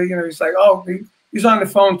down here. You know, he's like, oh, he's on the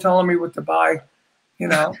phone telling me what to buy. You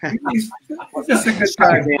know, he's just a good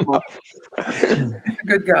guy. He's a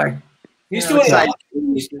good guy. He's doing an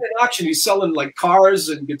auction. He's selling like cars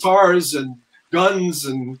and guitars and guns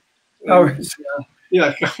and he's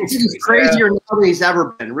crazier than he's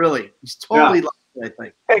ever been. Really, he's totally lost it, I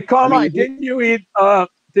think. Hey, Carmine, didn't you eat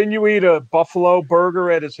a buffalo burger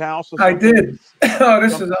at his house? I did. Oh,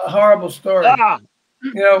 this is a horrible story.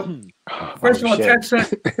 You know, first of all, Ted said,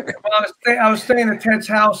 I was staying at Ted's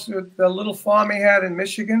house, the little farm he had in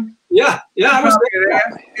Michigan. Yeah, I was there.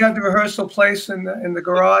 You had the rehearsal place in the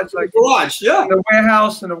garage, like garage, yeah, in the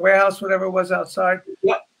warehouse, whatever it was outside.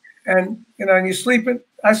 Yeah. And and you sleep in.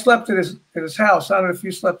 I slept at his house. I don't know if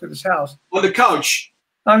you slept at his house. On the couch.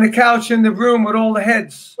 On the couch in the room with all the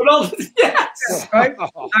heads. Yes. Right.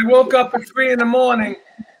 I woke up at 3 a.m.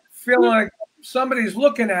 feeling like somebody's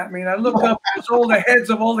looking at me, and I look up. It's all the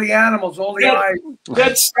heads of all the animals, all the eyes.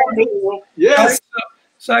 That's yes. Right?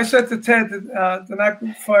 So I said to Ted the night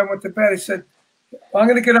before I went to bed, he said, well, I'm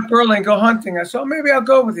going to get up early and go hunting. I said, maybe I'll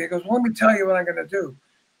go with you. He goes, well, let me tell you what I'm going to do.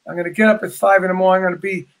 I'm going to get up at 5 a.m. I'm going to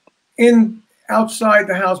be outside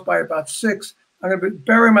the house by about 6. I'm going to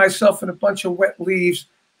bury myself in a bunch of wet leaves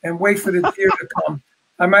and wait for the deer to come.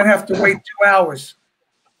 I might have to wait 2 hours.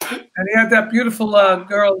 And he had that beautiful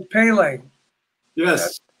girl, Pele.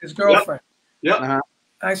 Yes. His girlfriend. Yep.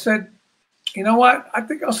 I said, you know what? I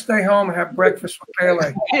think I'll stay home and have breakfast with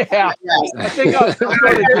Pele. Yeah. I think I'll go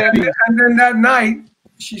to Jenny. And then that night,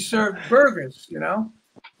 she served burgers, and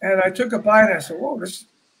I took a bite and I said, whoa, this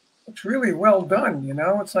looks really well done,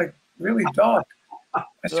 It's like really dark. I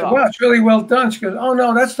said, wow, it's really well done. She goes, oh,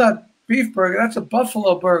 no, that's not beef burger. That's a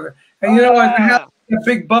buffalo burger. And I have a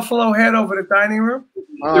big buffalo head over the dining room.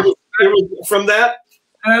 It was from that?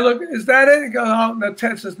 And I look, is that it? He goes, oh, no.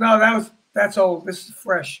 Ted says, no, that's old. This is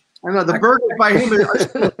fresh. I know the burger by him is I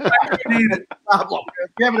couldn't eat it. problem.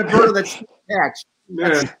 You're having a burger that's attached.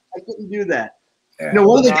 I couldn't do that. Yeah.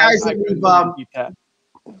 One of the guys that we've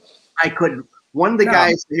one of the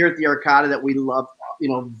guys here at the Arcada that we love,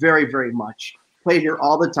 very, very much, played here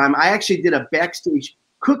all the time. I actually did a backstage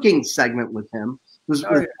cooking segment with him. It was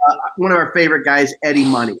with one of our favorite guys, Eddie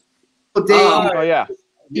Money. So Dave,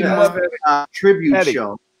 tribute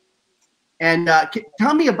show. And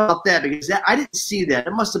tell me about that, because I didn't see that.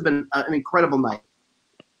 It must have been an incredible night.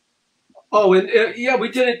 Oh, and we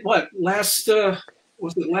did it. What was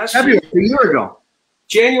it last February, a year ago?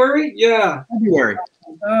 January? Yeah, February.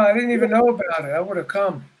 I didn't even know about it. I would have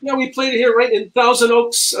come. Yeah, we played it here right in Thousand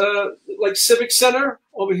Oaks, like Civic Center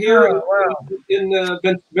over here in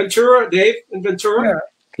Ventura. Dave in Ventura.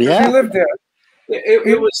 Yeah. He lived there.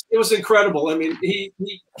 It was incredible. I mean, he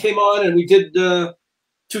came on and we did 2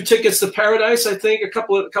 Tickets to Paradise. I think a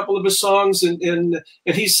couple of his songs, and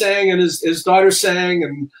he sang, and his daughter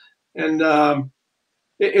sang, and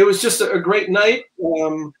it was just a great night.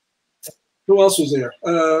 Who else was there?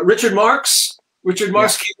 Richard Marx. Richard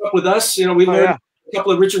Marx came up with us. We learned a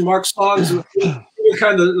couple of Richard Marx songs. We were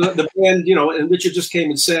kind of the band, and Richard just came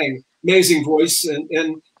and sang. Amazing voice, and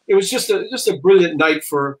it was just a brilliant night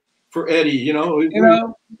for Eddie.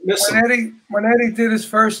 When Eddie did his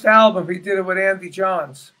first album, he did it with Andy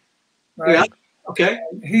Johns. Right? Yeah. Okay.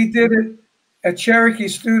 He did it at Cherokee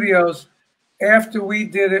Studios after we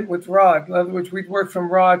did it with Rod. In other words, we'd work from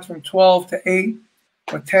Rod from 12 to 8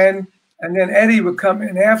 or 10. And then Eddie would come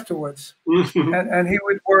in afterwards, and he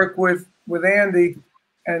would work with Andy,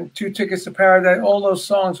 and 2 Tickets to Paradise. All those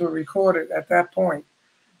songs were recorded at that point,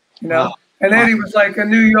 And Eddie was like a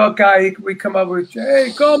New York guy. We come up with,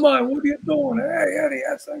 hey, come on, what are you doing? Hey, Eddie,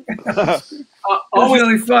 that's it was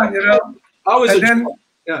really fun, Always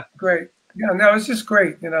great. Yeah, no, it's just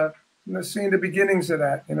great, seeing the beginnings of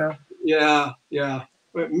that, Yeah.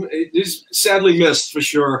 He's sadly missed for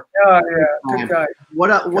sure. Yeah, good guy.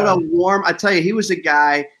 What a warm! I tell you, he was a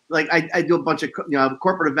guy. Like I do a bunch of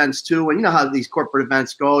corporate events too, and you know how these corporate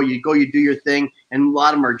events go. You do your thing, and a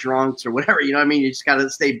lot of them are drunks or whatever. You know what I mean? You just got to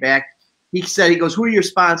stay back. He goes, "Who are your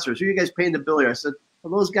sponsors? Who are you guys paying the bill here?" I said,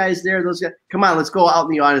 "Well, those guys there. Those guys. Come on, let's go out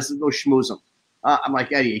in the audience and go schmooze them." I'm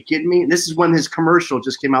like, Eddie, are you kidding me? This is when his commercial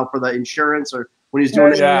just came out for the insurance, or when he's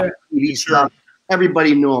doing TV stuff.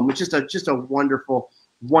 Everybody knew him. It's just a wonderful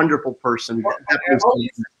person.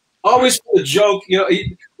 Always a joke.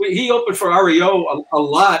 He opened for REO a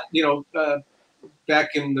lot,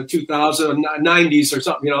 back in the 90s or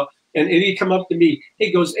something, and he'd come up to me.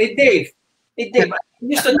 He goes, hey, Dave, I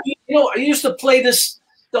used to play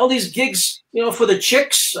all these gigs, for the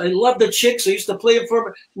chicks. I love the chicks. I used to play it for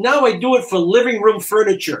them. Now I do it for living room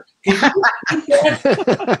furniture. Hey,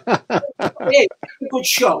 good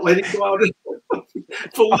show. I didn't go out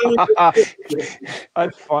for living room furniture.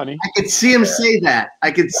 That's funny. I could see him say that.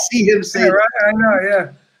 I could see him say that. Right, I know,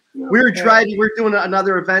 yeah. We were driving. We're doing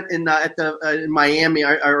another event in Miami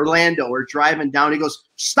or Orlando. We're driving down. He goes,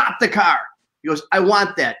 "Stop the car." He goes, "I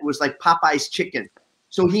want that." It was like Popeye's chicken.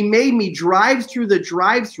 So he made me drive through the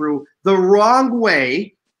drive-through the wrong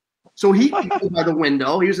way. So he could go by the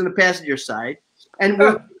window. He was in the passenger side, and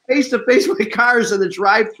we're face to face with cars in the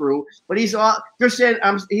drive-through. But they're saying,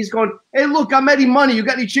 he's going, "Hey, look, I'm Eddie Money. You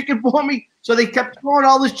got any chicken for me?" So they kept throwing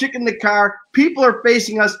all this chicken in the car. People are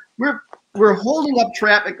facing us. we're holding up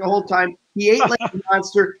traffic the whole time. He ate like a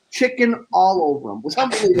monster, chicken all over him. It was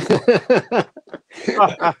unbelievable.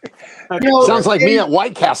 Sounds like me at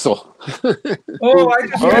White Castle. I just White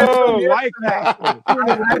Castle.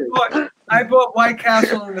 I bought White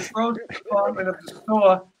Castle in the frozen department of the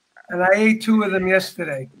store, and I ate 2 of them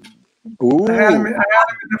yesterday. Ooh. I had them in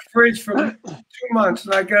the fridge for 2 months,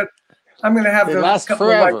 and I'm going to have They the last couple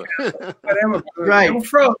forever. of White Castles. But they were good. Right. They were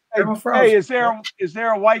frozen. They were frozen. Hey, is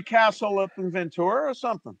there a White Castle up in Ventura or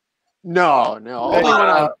something? No. Only when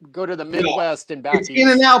I go to the Midwest and back It's east.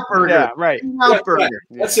 In-N-Out Burger. Yeah, right. In-N-Out Burger.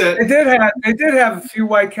 That's it. They did have a few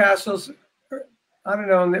White Castles. I don't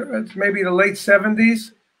know, maybe the late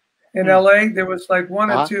 70s in LA. There was like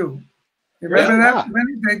 1 or 2. You remember that?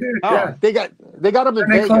 They did. Yeah. They got them in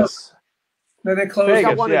And they Vegas. Then they closed. They got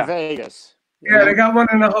Vegas, one yeah. in Vegas. Yeah, they got one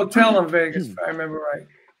in a hotel in Vegas, if I remember right.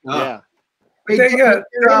 Yeah. But they were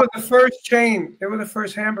the first chain. They were the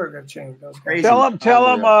first hamburger chain. Those guys.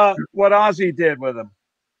 Tell him what Ozzy did with him.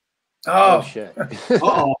 Oh shit.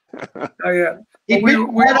 Oh, yeah. He we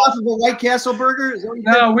right off of a White Castle burger? Is that what you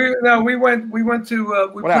said? we went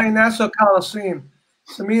to we played Nassau Coliseum.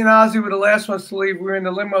 So me and Ozzy were the last ones to leave. We were in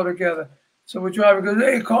the limo together. So we're driving. Goes,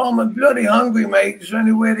 hey, Carl, I'm bloody hungry, mate. Is there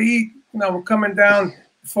anywhere to eat? We're coming down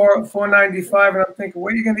 495, and I'm thinking,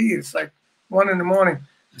 where are you going to eat? It's like 1 in the morning.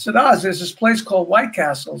 I said, Oz, there's this place called White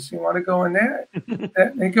Castles. You want to go in there?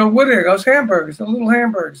 And he goes, what are they? Those hamburgers, the little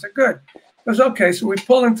hamburgers. They're good. It was okay. So we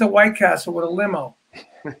pull into White Castle with a limo.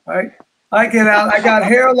 Right? I get out. I got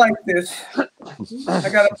hair like this. I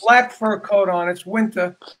got a black fur coat on. It's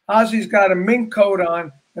winter. Ozzy's got a mink coat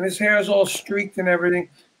on, and his hair is all streaked and everything.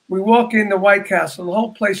 We walk into White Castle. The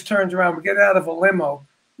whole place turns around. We get out of a limo.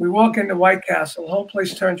 We walk into White Castle. The whole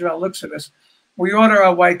place turns around, looks at us. We order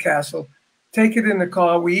our White Castle, take it in the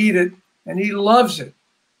car. We eat it, and he loves it.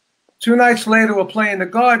 2 nights later, we're playing the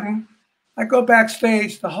Garden. I go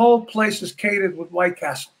backstage. The whole place is catered with White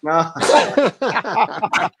Castle. He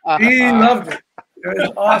loved it. It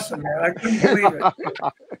was awesome, man. I couldn't believe it.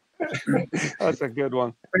 That's a good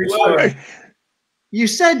one. Great story. You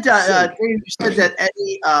said, Dave, you said that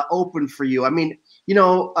Eddie opened for you. I mean,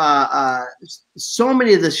 so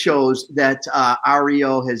many of the shows that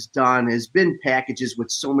REO has done has been packages with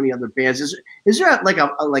so many other bands. Is there like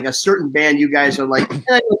a certain band you guys are like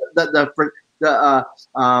the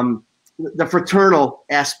fraternal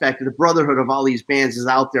aspect of the brotherhood of all these bands is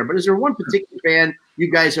out there, but is there one particular band you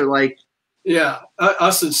guys are like? Yeah,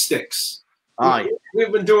 us and Styx. Oh, yeah.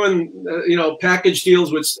 We've been doing package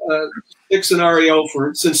deals with Styx and REO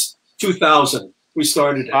since 2000. We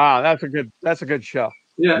started it. Ah, that's a good show.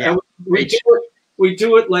 Yeah, and we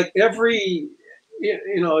do it like every,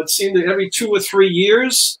 it seemed that every 2 or 3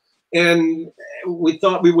 years, and we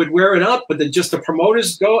thought we would wear it out, but then just the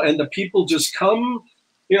promoters go and the people just come,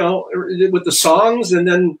 with the songs, and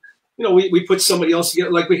then we put somebody else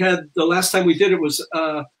together. Like we had the last time we did it was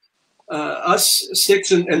us,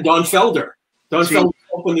 Styx, and Don Felder. Don Felder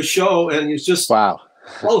opened the show, and it's just all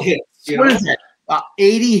hits. What is it?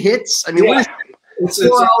 80 hits? I mean, what is it? It's a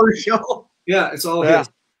 4-hour show. Yeah, it's all hits.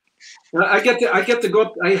 I get to go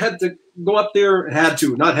up. I had to go up there.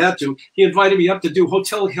 Not had to. He invited me up to do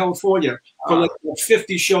Hotel California for like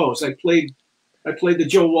 50 shows. I played the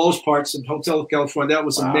Joe Walsh parts in Hotel California. That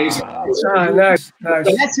was amazing. Nice.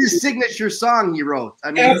 That's his signature song you wrote.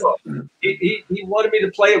 I mean, he wanted me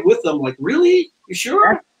to play it with him. Like, really? You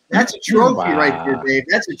sure? That's a trophy right there, Dave.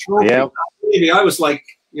 That's a trophy. Yeah. I was like,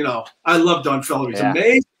 I love Don Felder. He's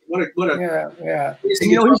amazing. What a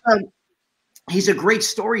he's a great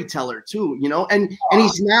storyteller too, and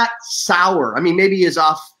he's not sour. I mean, maybe he is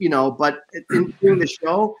off, but during the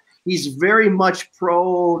show, he's very much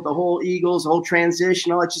pro the whole Eagles, the whole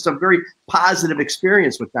transition. It's just a very positive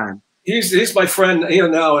experience with Don. He's my friend here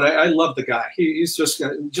now, and I love the guy. He's just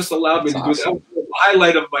allowed me to do that. That was the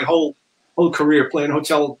highlight of my whole career, playing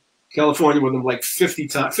Hotel California with him like 50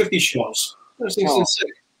 shows. That's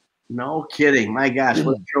insane. No kidding. My gosh,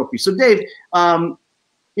 what a trophy. So, Dave,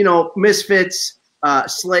 Misfits,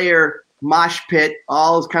 Slayer, Mosh Pit,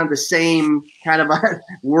 all kind of the same kind of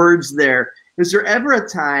words there. Was there ever a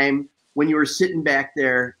time when you were sitting back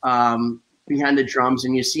there behind the drums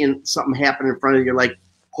and you're seeing something happen in front of you, you're like,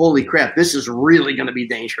 holy crap, this is really going to be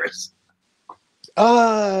dangerous?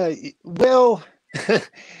 Well, he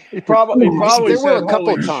probably there said, were a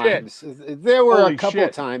couple "Holy times. shit." There were Holy a couple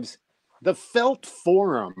shit. times. The Felt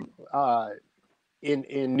Forum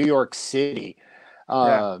in New York City.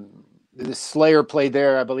 The Slayer played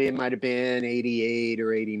there. I believe it might have been 88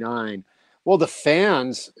 or 89. Well, the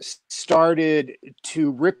fans started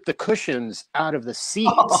to rip the cushions out of the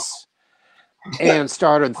seats and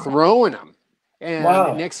started throwing them. And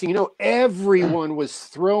Wow. next thing you know, everyone was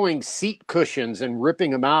throwing seat cushions and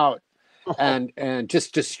ripping them out and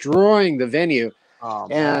just destroying the venue. Oh,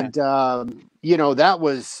 and you know, that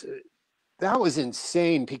was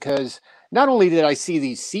insane, because not only did I see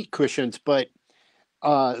these seat cushions, but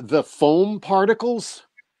the foam particles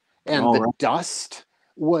and the dust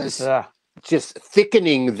was just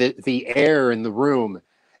thickening the air in the room.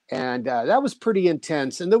 And that was pretty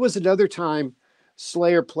intense. And there was another time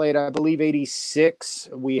Slayer played, I believe, 86.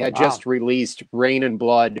 We had just released Rain and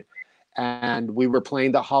Blood, and we were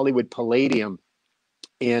playing the Hollywood Palladium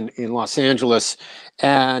in Los Angeles.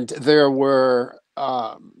 And there were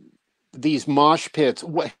these mosh pits.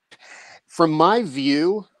 From my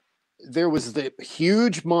view, there was the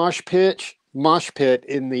huge mosh pit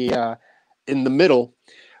in the middle,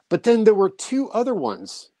 but then there were two other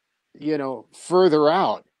ones, you know, further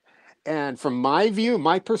out. And from my view,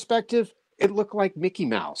 my perspective, it looked like Mickey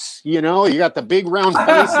Mouse. You know, you got the big round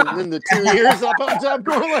face and then the two ears up on top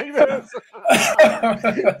going like this.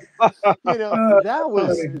 You know, that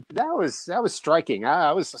was striking.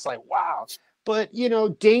 I was just like, wow. But, you know,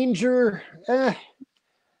 Danger,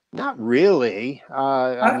 not really.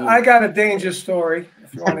 I got a Danger story,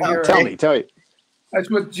 if you want to hear it. Tell me. That's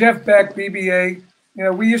with Jeff Beck, BBA. You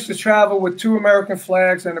know, we used to travel with 2 American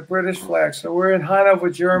flags and a British flag. So we're in Hanover,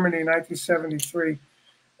 Germany, 1973.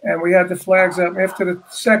 And we had the flags up. After the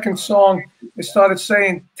second song, they started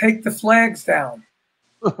saying, "Take the flags down."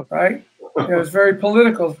 Right? It was a very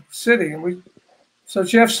political city. And so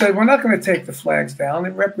Jeff said, "We're not going to take the flags down.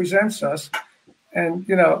 It represents us. And,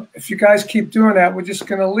 you know, if you guys keep doing that, we're just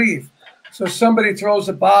going to leave." So somebody throws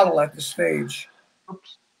a bottle at the stage.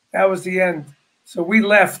 That was the end. So we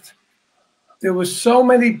left. There was so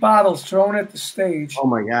many bottles thrown at the stage. Oh,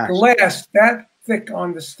 my gosh. Glass that thick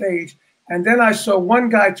on the stage. And then I saw one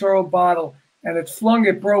guy throw a bottle, and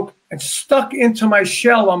it broke, and stuck into my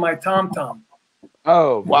shell on my tom-tom.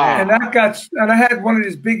 Oh, wow. And I had one of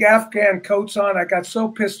these big Afghan coats on. I got so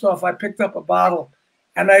pissed off, I picked up a bottle,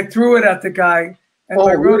 and I threw it at the guy. And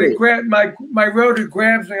my roadie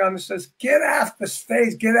grabs me on and says, "Get off the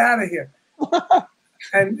stage, get out of here."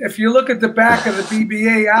 And if you look at the back of the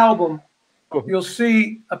BBA album, you'll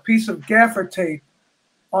see a piece of gaffer tape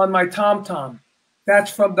on my tom-tom.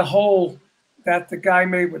 That's from the hole that the guy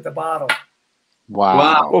made with the bottle.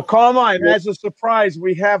 Wow. Well, Carmine, as a surprise,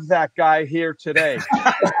 we have that guy here today.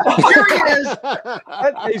 Here he is.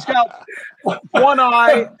 He's got one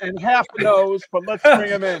eye and half a nose, but let's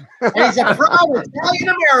bring him in. And he's a proud Italian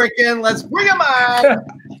American. Let's bring him on.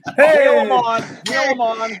 Hey,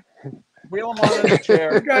 Wheel him on in the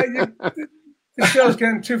chair. This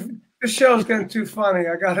show's getting too funny.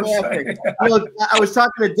 I gotta say. Well, I was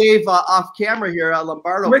talking to Dave off camera here,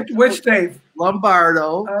 Lombardo. Which Dave?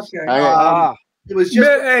 Lombardo. Okay. It was just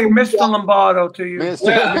hey, Mr. Lombardo to you.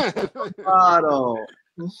 Mr. Lombardo.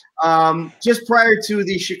 Just prior to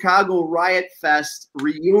the Chicago Riot Fest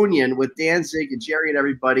reunion with Danzig and Jerry and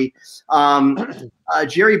everybody,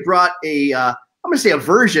 Jerry brought I'm going to say a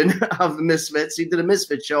version of the Misfits. He did a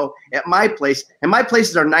Misfit show at my place, and my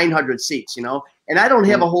places are 900 seats, you know, and I don't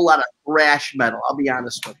have a whole lot of thrash metal, I'll be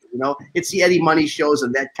honest with you, you know. It's the Eddie Money shows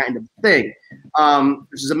and that kind of thing,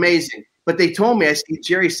 which is amazing. But they told me,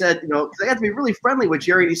 Jerry said, you know, because I got to be really friendly with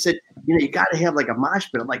Jerry, and he said, you know, you got to have like a mosh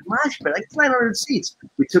pit. I'm like, mosh pit? Like 900 seats.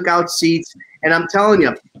 We took out seats, and I'm telling you,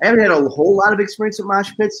 I haven't had a whole lot of experience with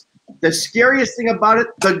mosh pits. The scariest thing about it,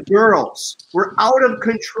 the girls were out of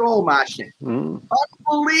control moshing.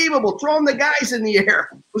 Unbelievable. Throwing the guys in the air.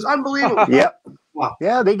 It was unbelievable. Yep. Wow.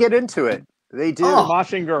 Yeah, they get into it. They do.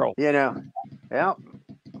 Moshing girl. You know. Yeah.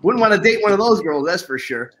 Wouldn't want to date one of those girls, that's for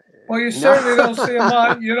sure. Well, you certainly don't see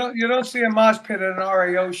you don't see a mosh pit at an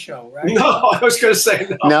RAO show, right? No, I was going to say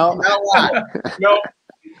no. Not a lot. No.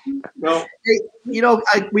 Hey, you know,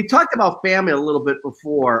 we talked about family a little bit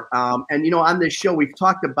before, and you know, on this show we've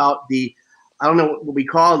talked about I don't know what we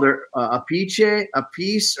call her, a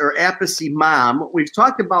piece or Appice mom. We've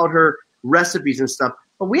talked about her recipes and stuff,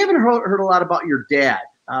 but we haven't heard a lot about your dad.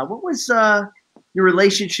 What was your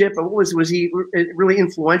relationship, and was he really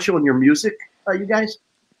influential in your music, you guys?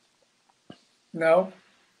 No.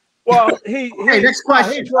 Well, next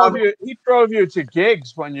question. He drove you to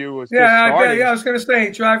gigs when you was I was going to say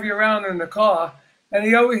he drive you around in the car, and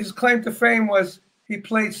his claim to fame was he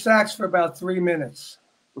played sax for about 3 minutes.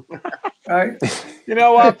 Right? You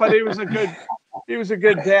know what? But he was a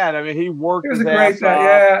good dad. I mean, he worked. He was a great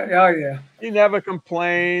dad. Yeah. Oh yeah. He never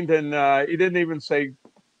complained, and he didn't even say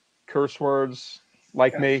curse words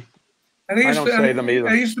like me. And I don't say them either.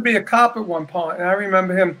 He used to be a cop at one point, and I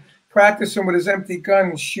remember him practicing with his empty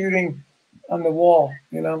gun and shooting on the wall.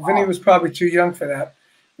 You know, Vinny was probably too young for that.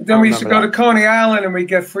 Then we used to go to Coney Island and we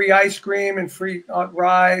get free ice cream and free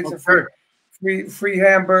rides and free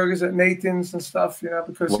hamburgers at Nathan's and stuff, you know,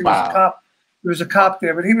 because he was a cop. He was a cop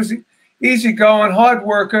there, but he was easygoing, hard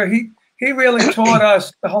worker. He really taught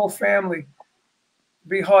us, the whole family, to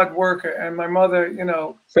be hard worker. And my mother, you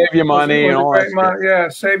know, save your money and all that. Yeah,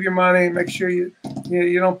 save your money. Make sure you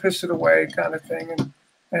don't piss it away, kind of thing.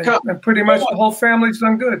 And pretty much the whole family's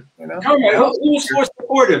done good, you know. Who was more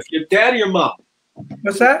supportive, your dad or your mom?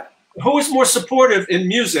 What's that? Who was more supportive in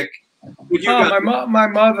music? With you my mother.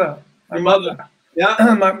 My mother. Yeah.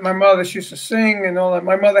 my mother. She used to sing and all that.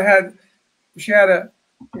 My mother had a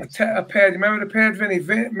pad. Remember the pad, Vinny?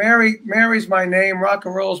 Mary's my name. Rock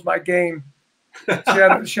and roll's my game.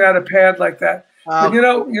 She had a pad like that. But you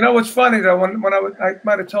know what's funny though? When I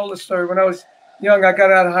might have told this story. When I was young, I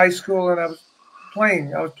got out of high school and I was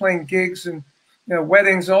playing gigs and, you know,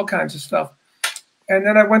 weddings, all kinds of stuff. And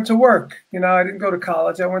then I went to work. You know, I didn't go to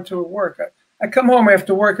college. I went to work. I come home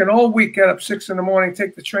after work and all week, get up 6 in the morning,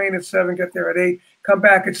 take the train at 7, get there at 8, come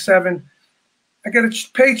back at 7. I get a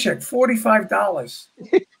paycheck, $45,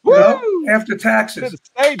 you know, after taxes.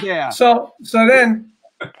 Stay there. So then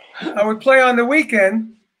I would play on the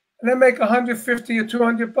weekend and then make $150 or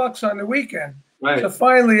 $200 on the weekend. Right. So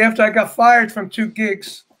finally, after I got fired from 2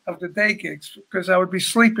 gigs of the day gigs, because I would be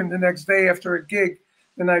sleeping the next day after a gig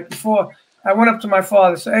the night before, I went up to my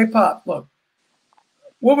father and said, "Hey, Pop, look,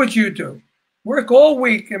 what would you do? Work all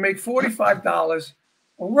week and make $45,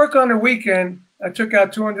 or work on the weekend, I took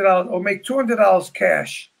out $200 or make $200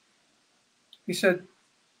 cash." He said,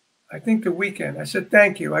 "I think the weekend." I said,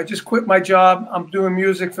 "Thank you. I just quit my job. I'm doing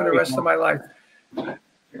music for the rest of my life." So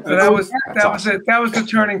that was it. That was the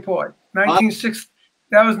turning point.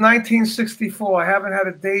 That was 1964. I haven't had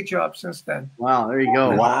a day job since then. Wow, there you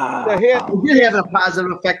go. Wow. So you did have a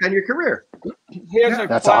positive effect on your career. Here's a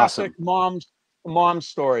classic mom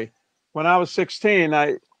story. When I was 16,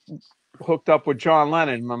 I hooked up with John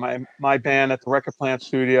Lennon, my band at the Record Plant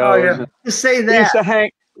Studios. Oh, yeah. To say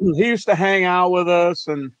that. He used to hang out with us,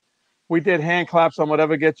 and we did hand claps on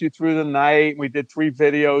Whatever Gets You Through the Night. We did 3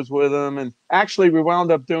 videos with him. And actually, we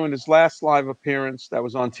wound up doing his last live appearance that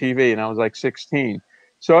was on TV, and I was like 16.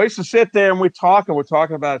 So I used to sit there and we're talking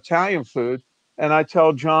about Italian food. And I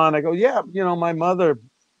tell John, I go, "Yeah, you know, my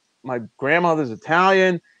grandmother's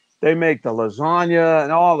Italian. They make the lasagna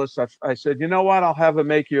and all this stuff." I said, "You know what? I'll have him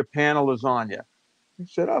make you a pan of lasagna." He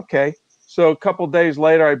said, "Okay." So a couple of days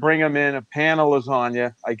later, I bring him in a pan of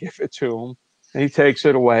lasagna. I give it to him, and he takes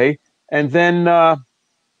it away. And then about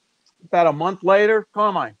a month later,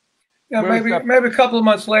 come on. Yeah, maybe a couple of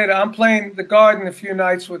months later, I'm playing the Garden a few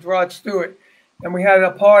nights with Rod Stewart. And we had a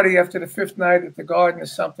party after the 5th night at the Garden or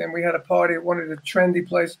something. We had a party at one of the trendy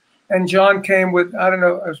places. And John came with, I don't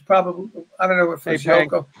know if it was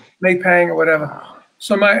Yoko, May Pang or whatever.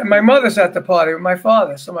 So my mother's at the party with my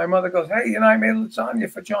father. So my mother goes, "Hey, you know, I made lasagna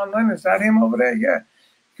for John Lennon. Is that him over there?" "Yeah."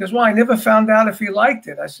 He goes, "Well, I never found out if he liked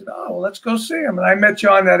it." I said, "Oh, well, let's go see him." And I met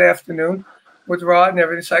John that afternoon with Rod and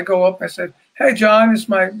everything. So I go up and I said, "Hey, John, it's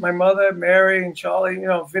my mother, Mary, and Charlie, you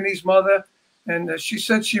know, Vinny's mother. And she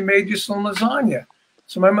said she made you some lasagna."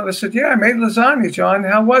 So my mother said, "Yeah, I made lasagna, John.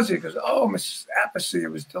 How was it?" He goes, "Oh, Mrs. Appice, it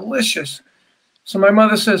was delicious." So my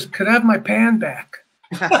mother says, "Could I have my pan back?"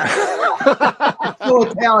 That's so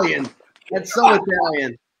Italian. That's so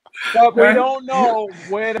Italian. But we don't know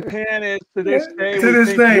where the pan is to this day. To this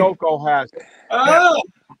day. Yoko has it. Oh.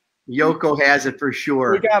 Yoko has it for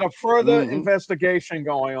sure. We got a further investigation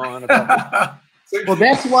going on about it. Well,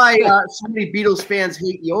 that's why so many Beatles fans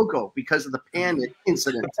hate Yoko, because of the pan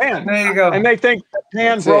incident. Pan. There you go. And they think the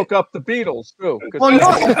pan broke up the Beatles, too. Well, no,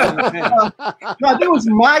 that was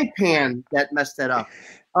my pan that messed that up.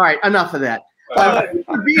 All right, enough of that. That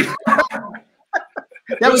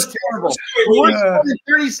was terrible. Worst one in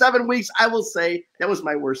 37 weeks, I will say. That was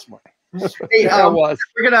my worst one. Hey,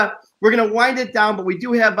 we're gonna wind it down, but we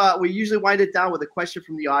do have we usually wind it down with a question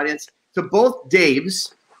from the audience to both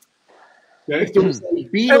Daves. Okay.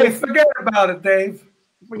 Hey, forget about it, Dave.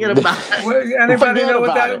 Forget about it. Anybody know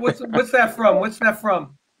what that? What's that from? What's that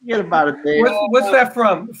from? Forget about it, Dave. What's that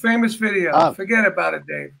from? Famous video. Forget about it,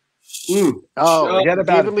 Dave. Forget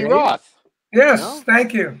about David Lee Roth. Yes,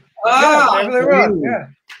 thank you. David Lee Roth. Yeah.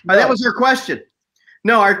 That was your question.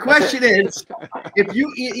 No, our question is, if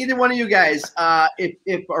you either one of you guys,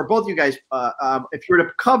 if or both you guys, if you were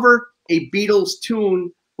to cover a Beatles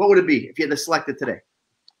tune, what would it be if you had to select it today?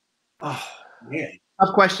 Oh man,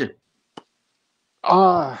 tough question.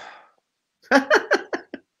 Wow.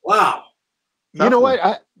 You know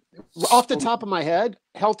what? Off the top of my head,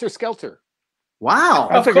 Helter Skelter. Wow.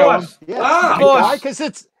 Of course. Yeah. Wow. Why? Because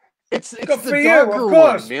it's It's Good the for you, darker of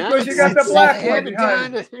course, one, man. because you got the black I one haven't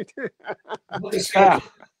behind. done it. Yeah,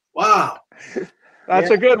 Wow. that's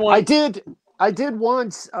Yeah. a good one. I did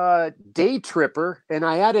once Day Tripper, and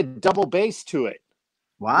I added double bass to it,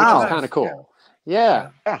 which Wow. is kind of cool. Yeah.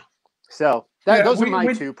 Yeah. So those are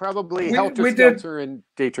my two, probably Helter Skelter and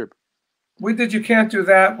Day Tripper. We did You Can't Do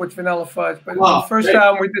That with Vanilla Fudge, but Wow, the first great.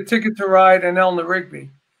 album we did Ticket to Ride and Eleanor Rigby.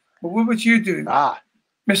 But what would you do,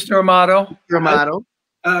 Mr. Amato? Amato.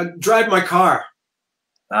 Drive my car.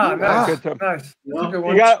 Ah, nice. Good Nice. You That's a know? good You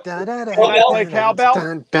one. got? Can I play cowbell?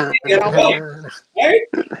 Hey?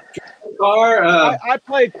 Car. I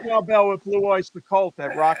played cowbell with Blue Oyster Cult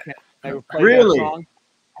at Rock Camp. They would play Really? that song.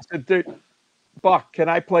 I said, dude, Buck, can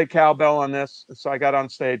I play cowbell on this? So I got on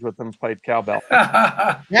stage with them and played cowbell.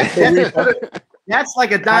 That's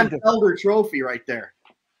like a Don Felder trophy right there.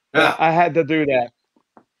 Yeah, I had to do that.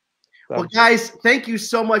 So. Well, guys, thank you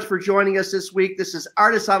so much for joining us this week. This is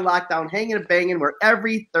Artists on Lockdown, Hanging and Banging, where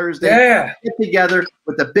every Thursday we get together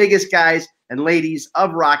with the biggest guys and ladies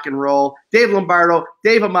of rock and roll. Dave Lombardo,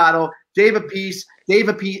 Dave Amato, Dave Appice, Dave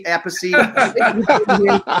Appice,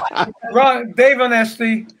 Dave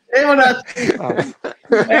Onesti. Dave Onesti.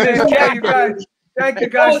 Thank you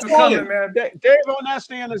guys for coming, man. Dave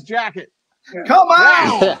Onesti in his jacket. Yeah. Come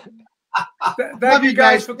on. Thank you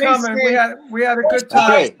guys for coming. We had a good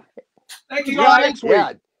time. Thank you guys. guys.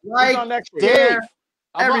 Yeah. Like, on next week? Dave,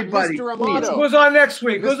 everybody. Who's on next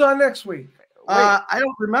week? Who's on next week? I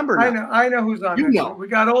don't remember now. I know who's on. You next know. week. We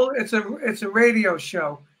got it's a radio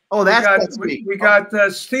show. Oh, that's me. We got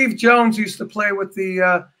Steve Jones used to play with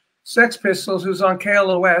the Sex Pistols, who's on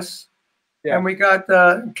KLOS, and we got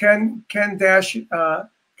Ken Dashow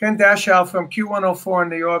from Q104 in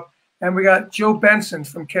New York. And we got Joe Benson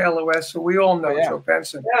from KLOS, so we all know Joe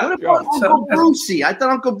Benson. Yeah. What about Uncle Brucey? I thought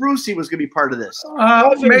Uncle Brucey was going to be part of this.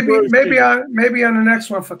 Maybe on the next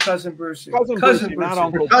one for Cousin Brucey. Cousin Brucey, not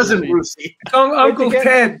Uncle Cousin Brucey. Uncle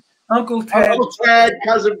Ted. Uncle Ted. Uncle Ted.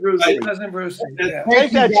 Cousin Brucey. Cousin Brucey. Yeah.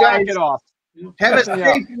 Take that jacket off. Have a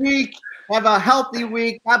safe week. Have a healthy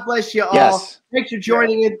week. God bless you all. Yes. Thanks for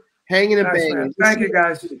joining in, Hanging and Banging. Man. Thank you,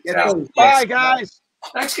 guys. Bye, guys.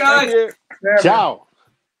 Thanks, guys. Ciao.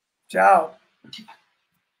 Ciao.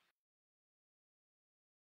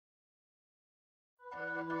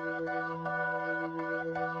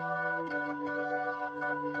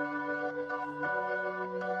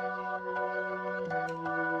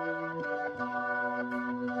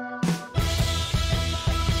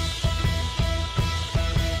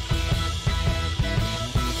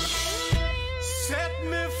 Set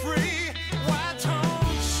me free.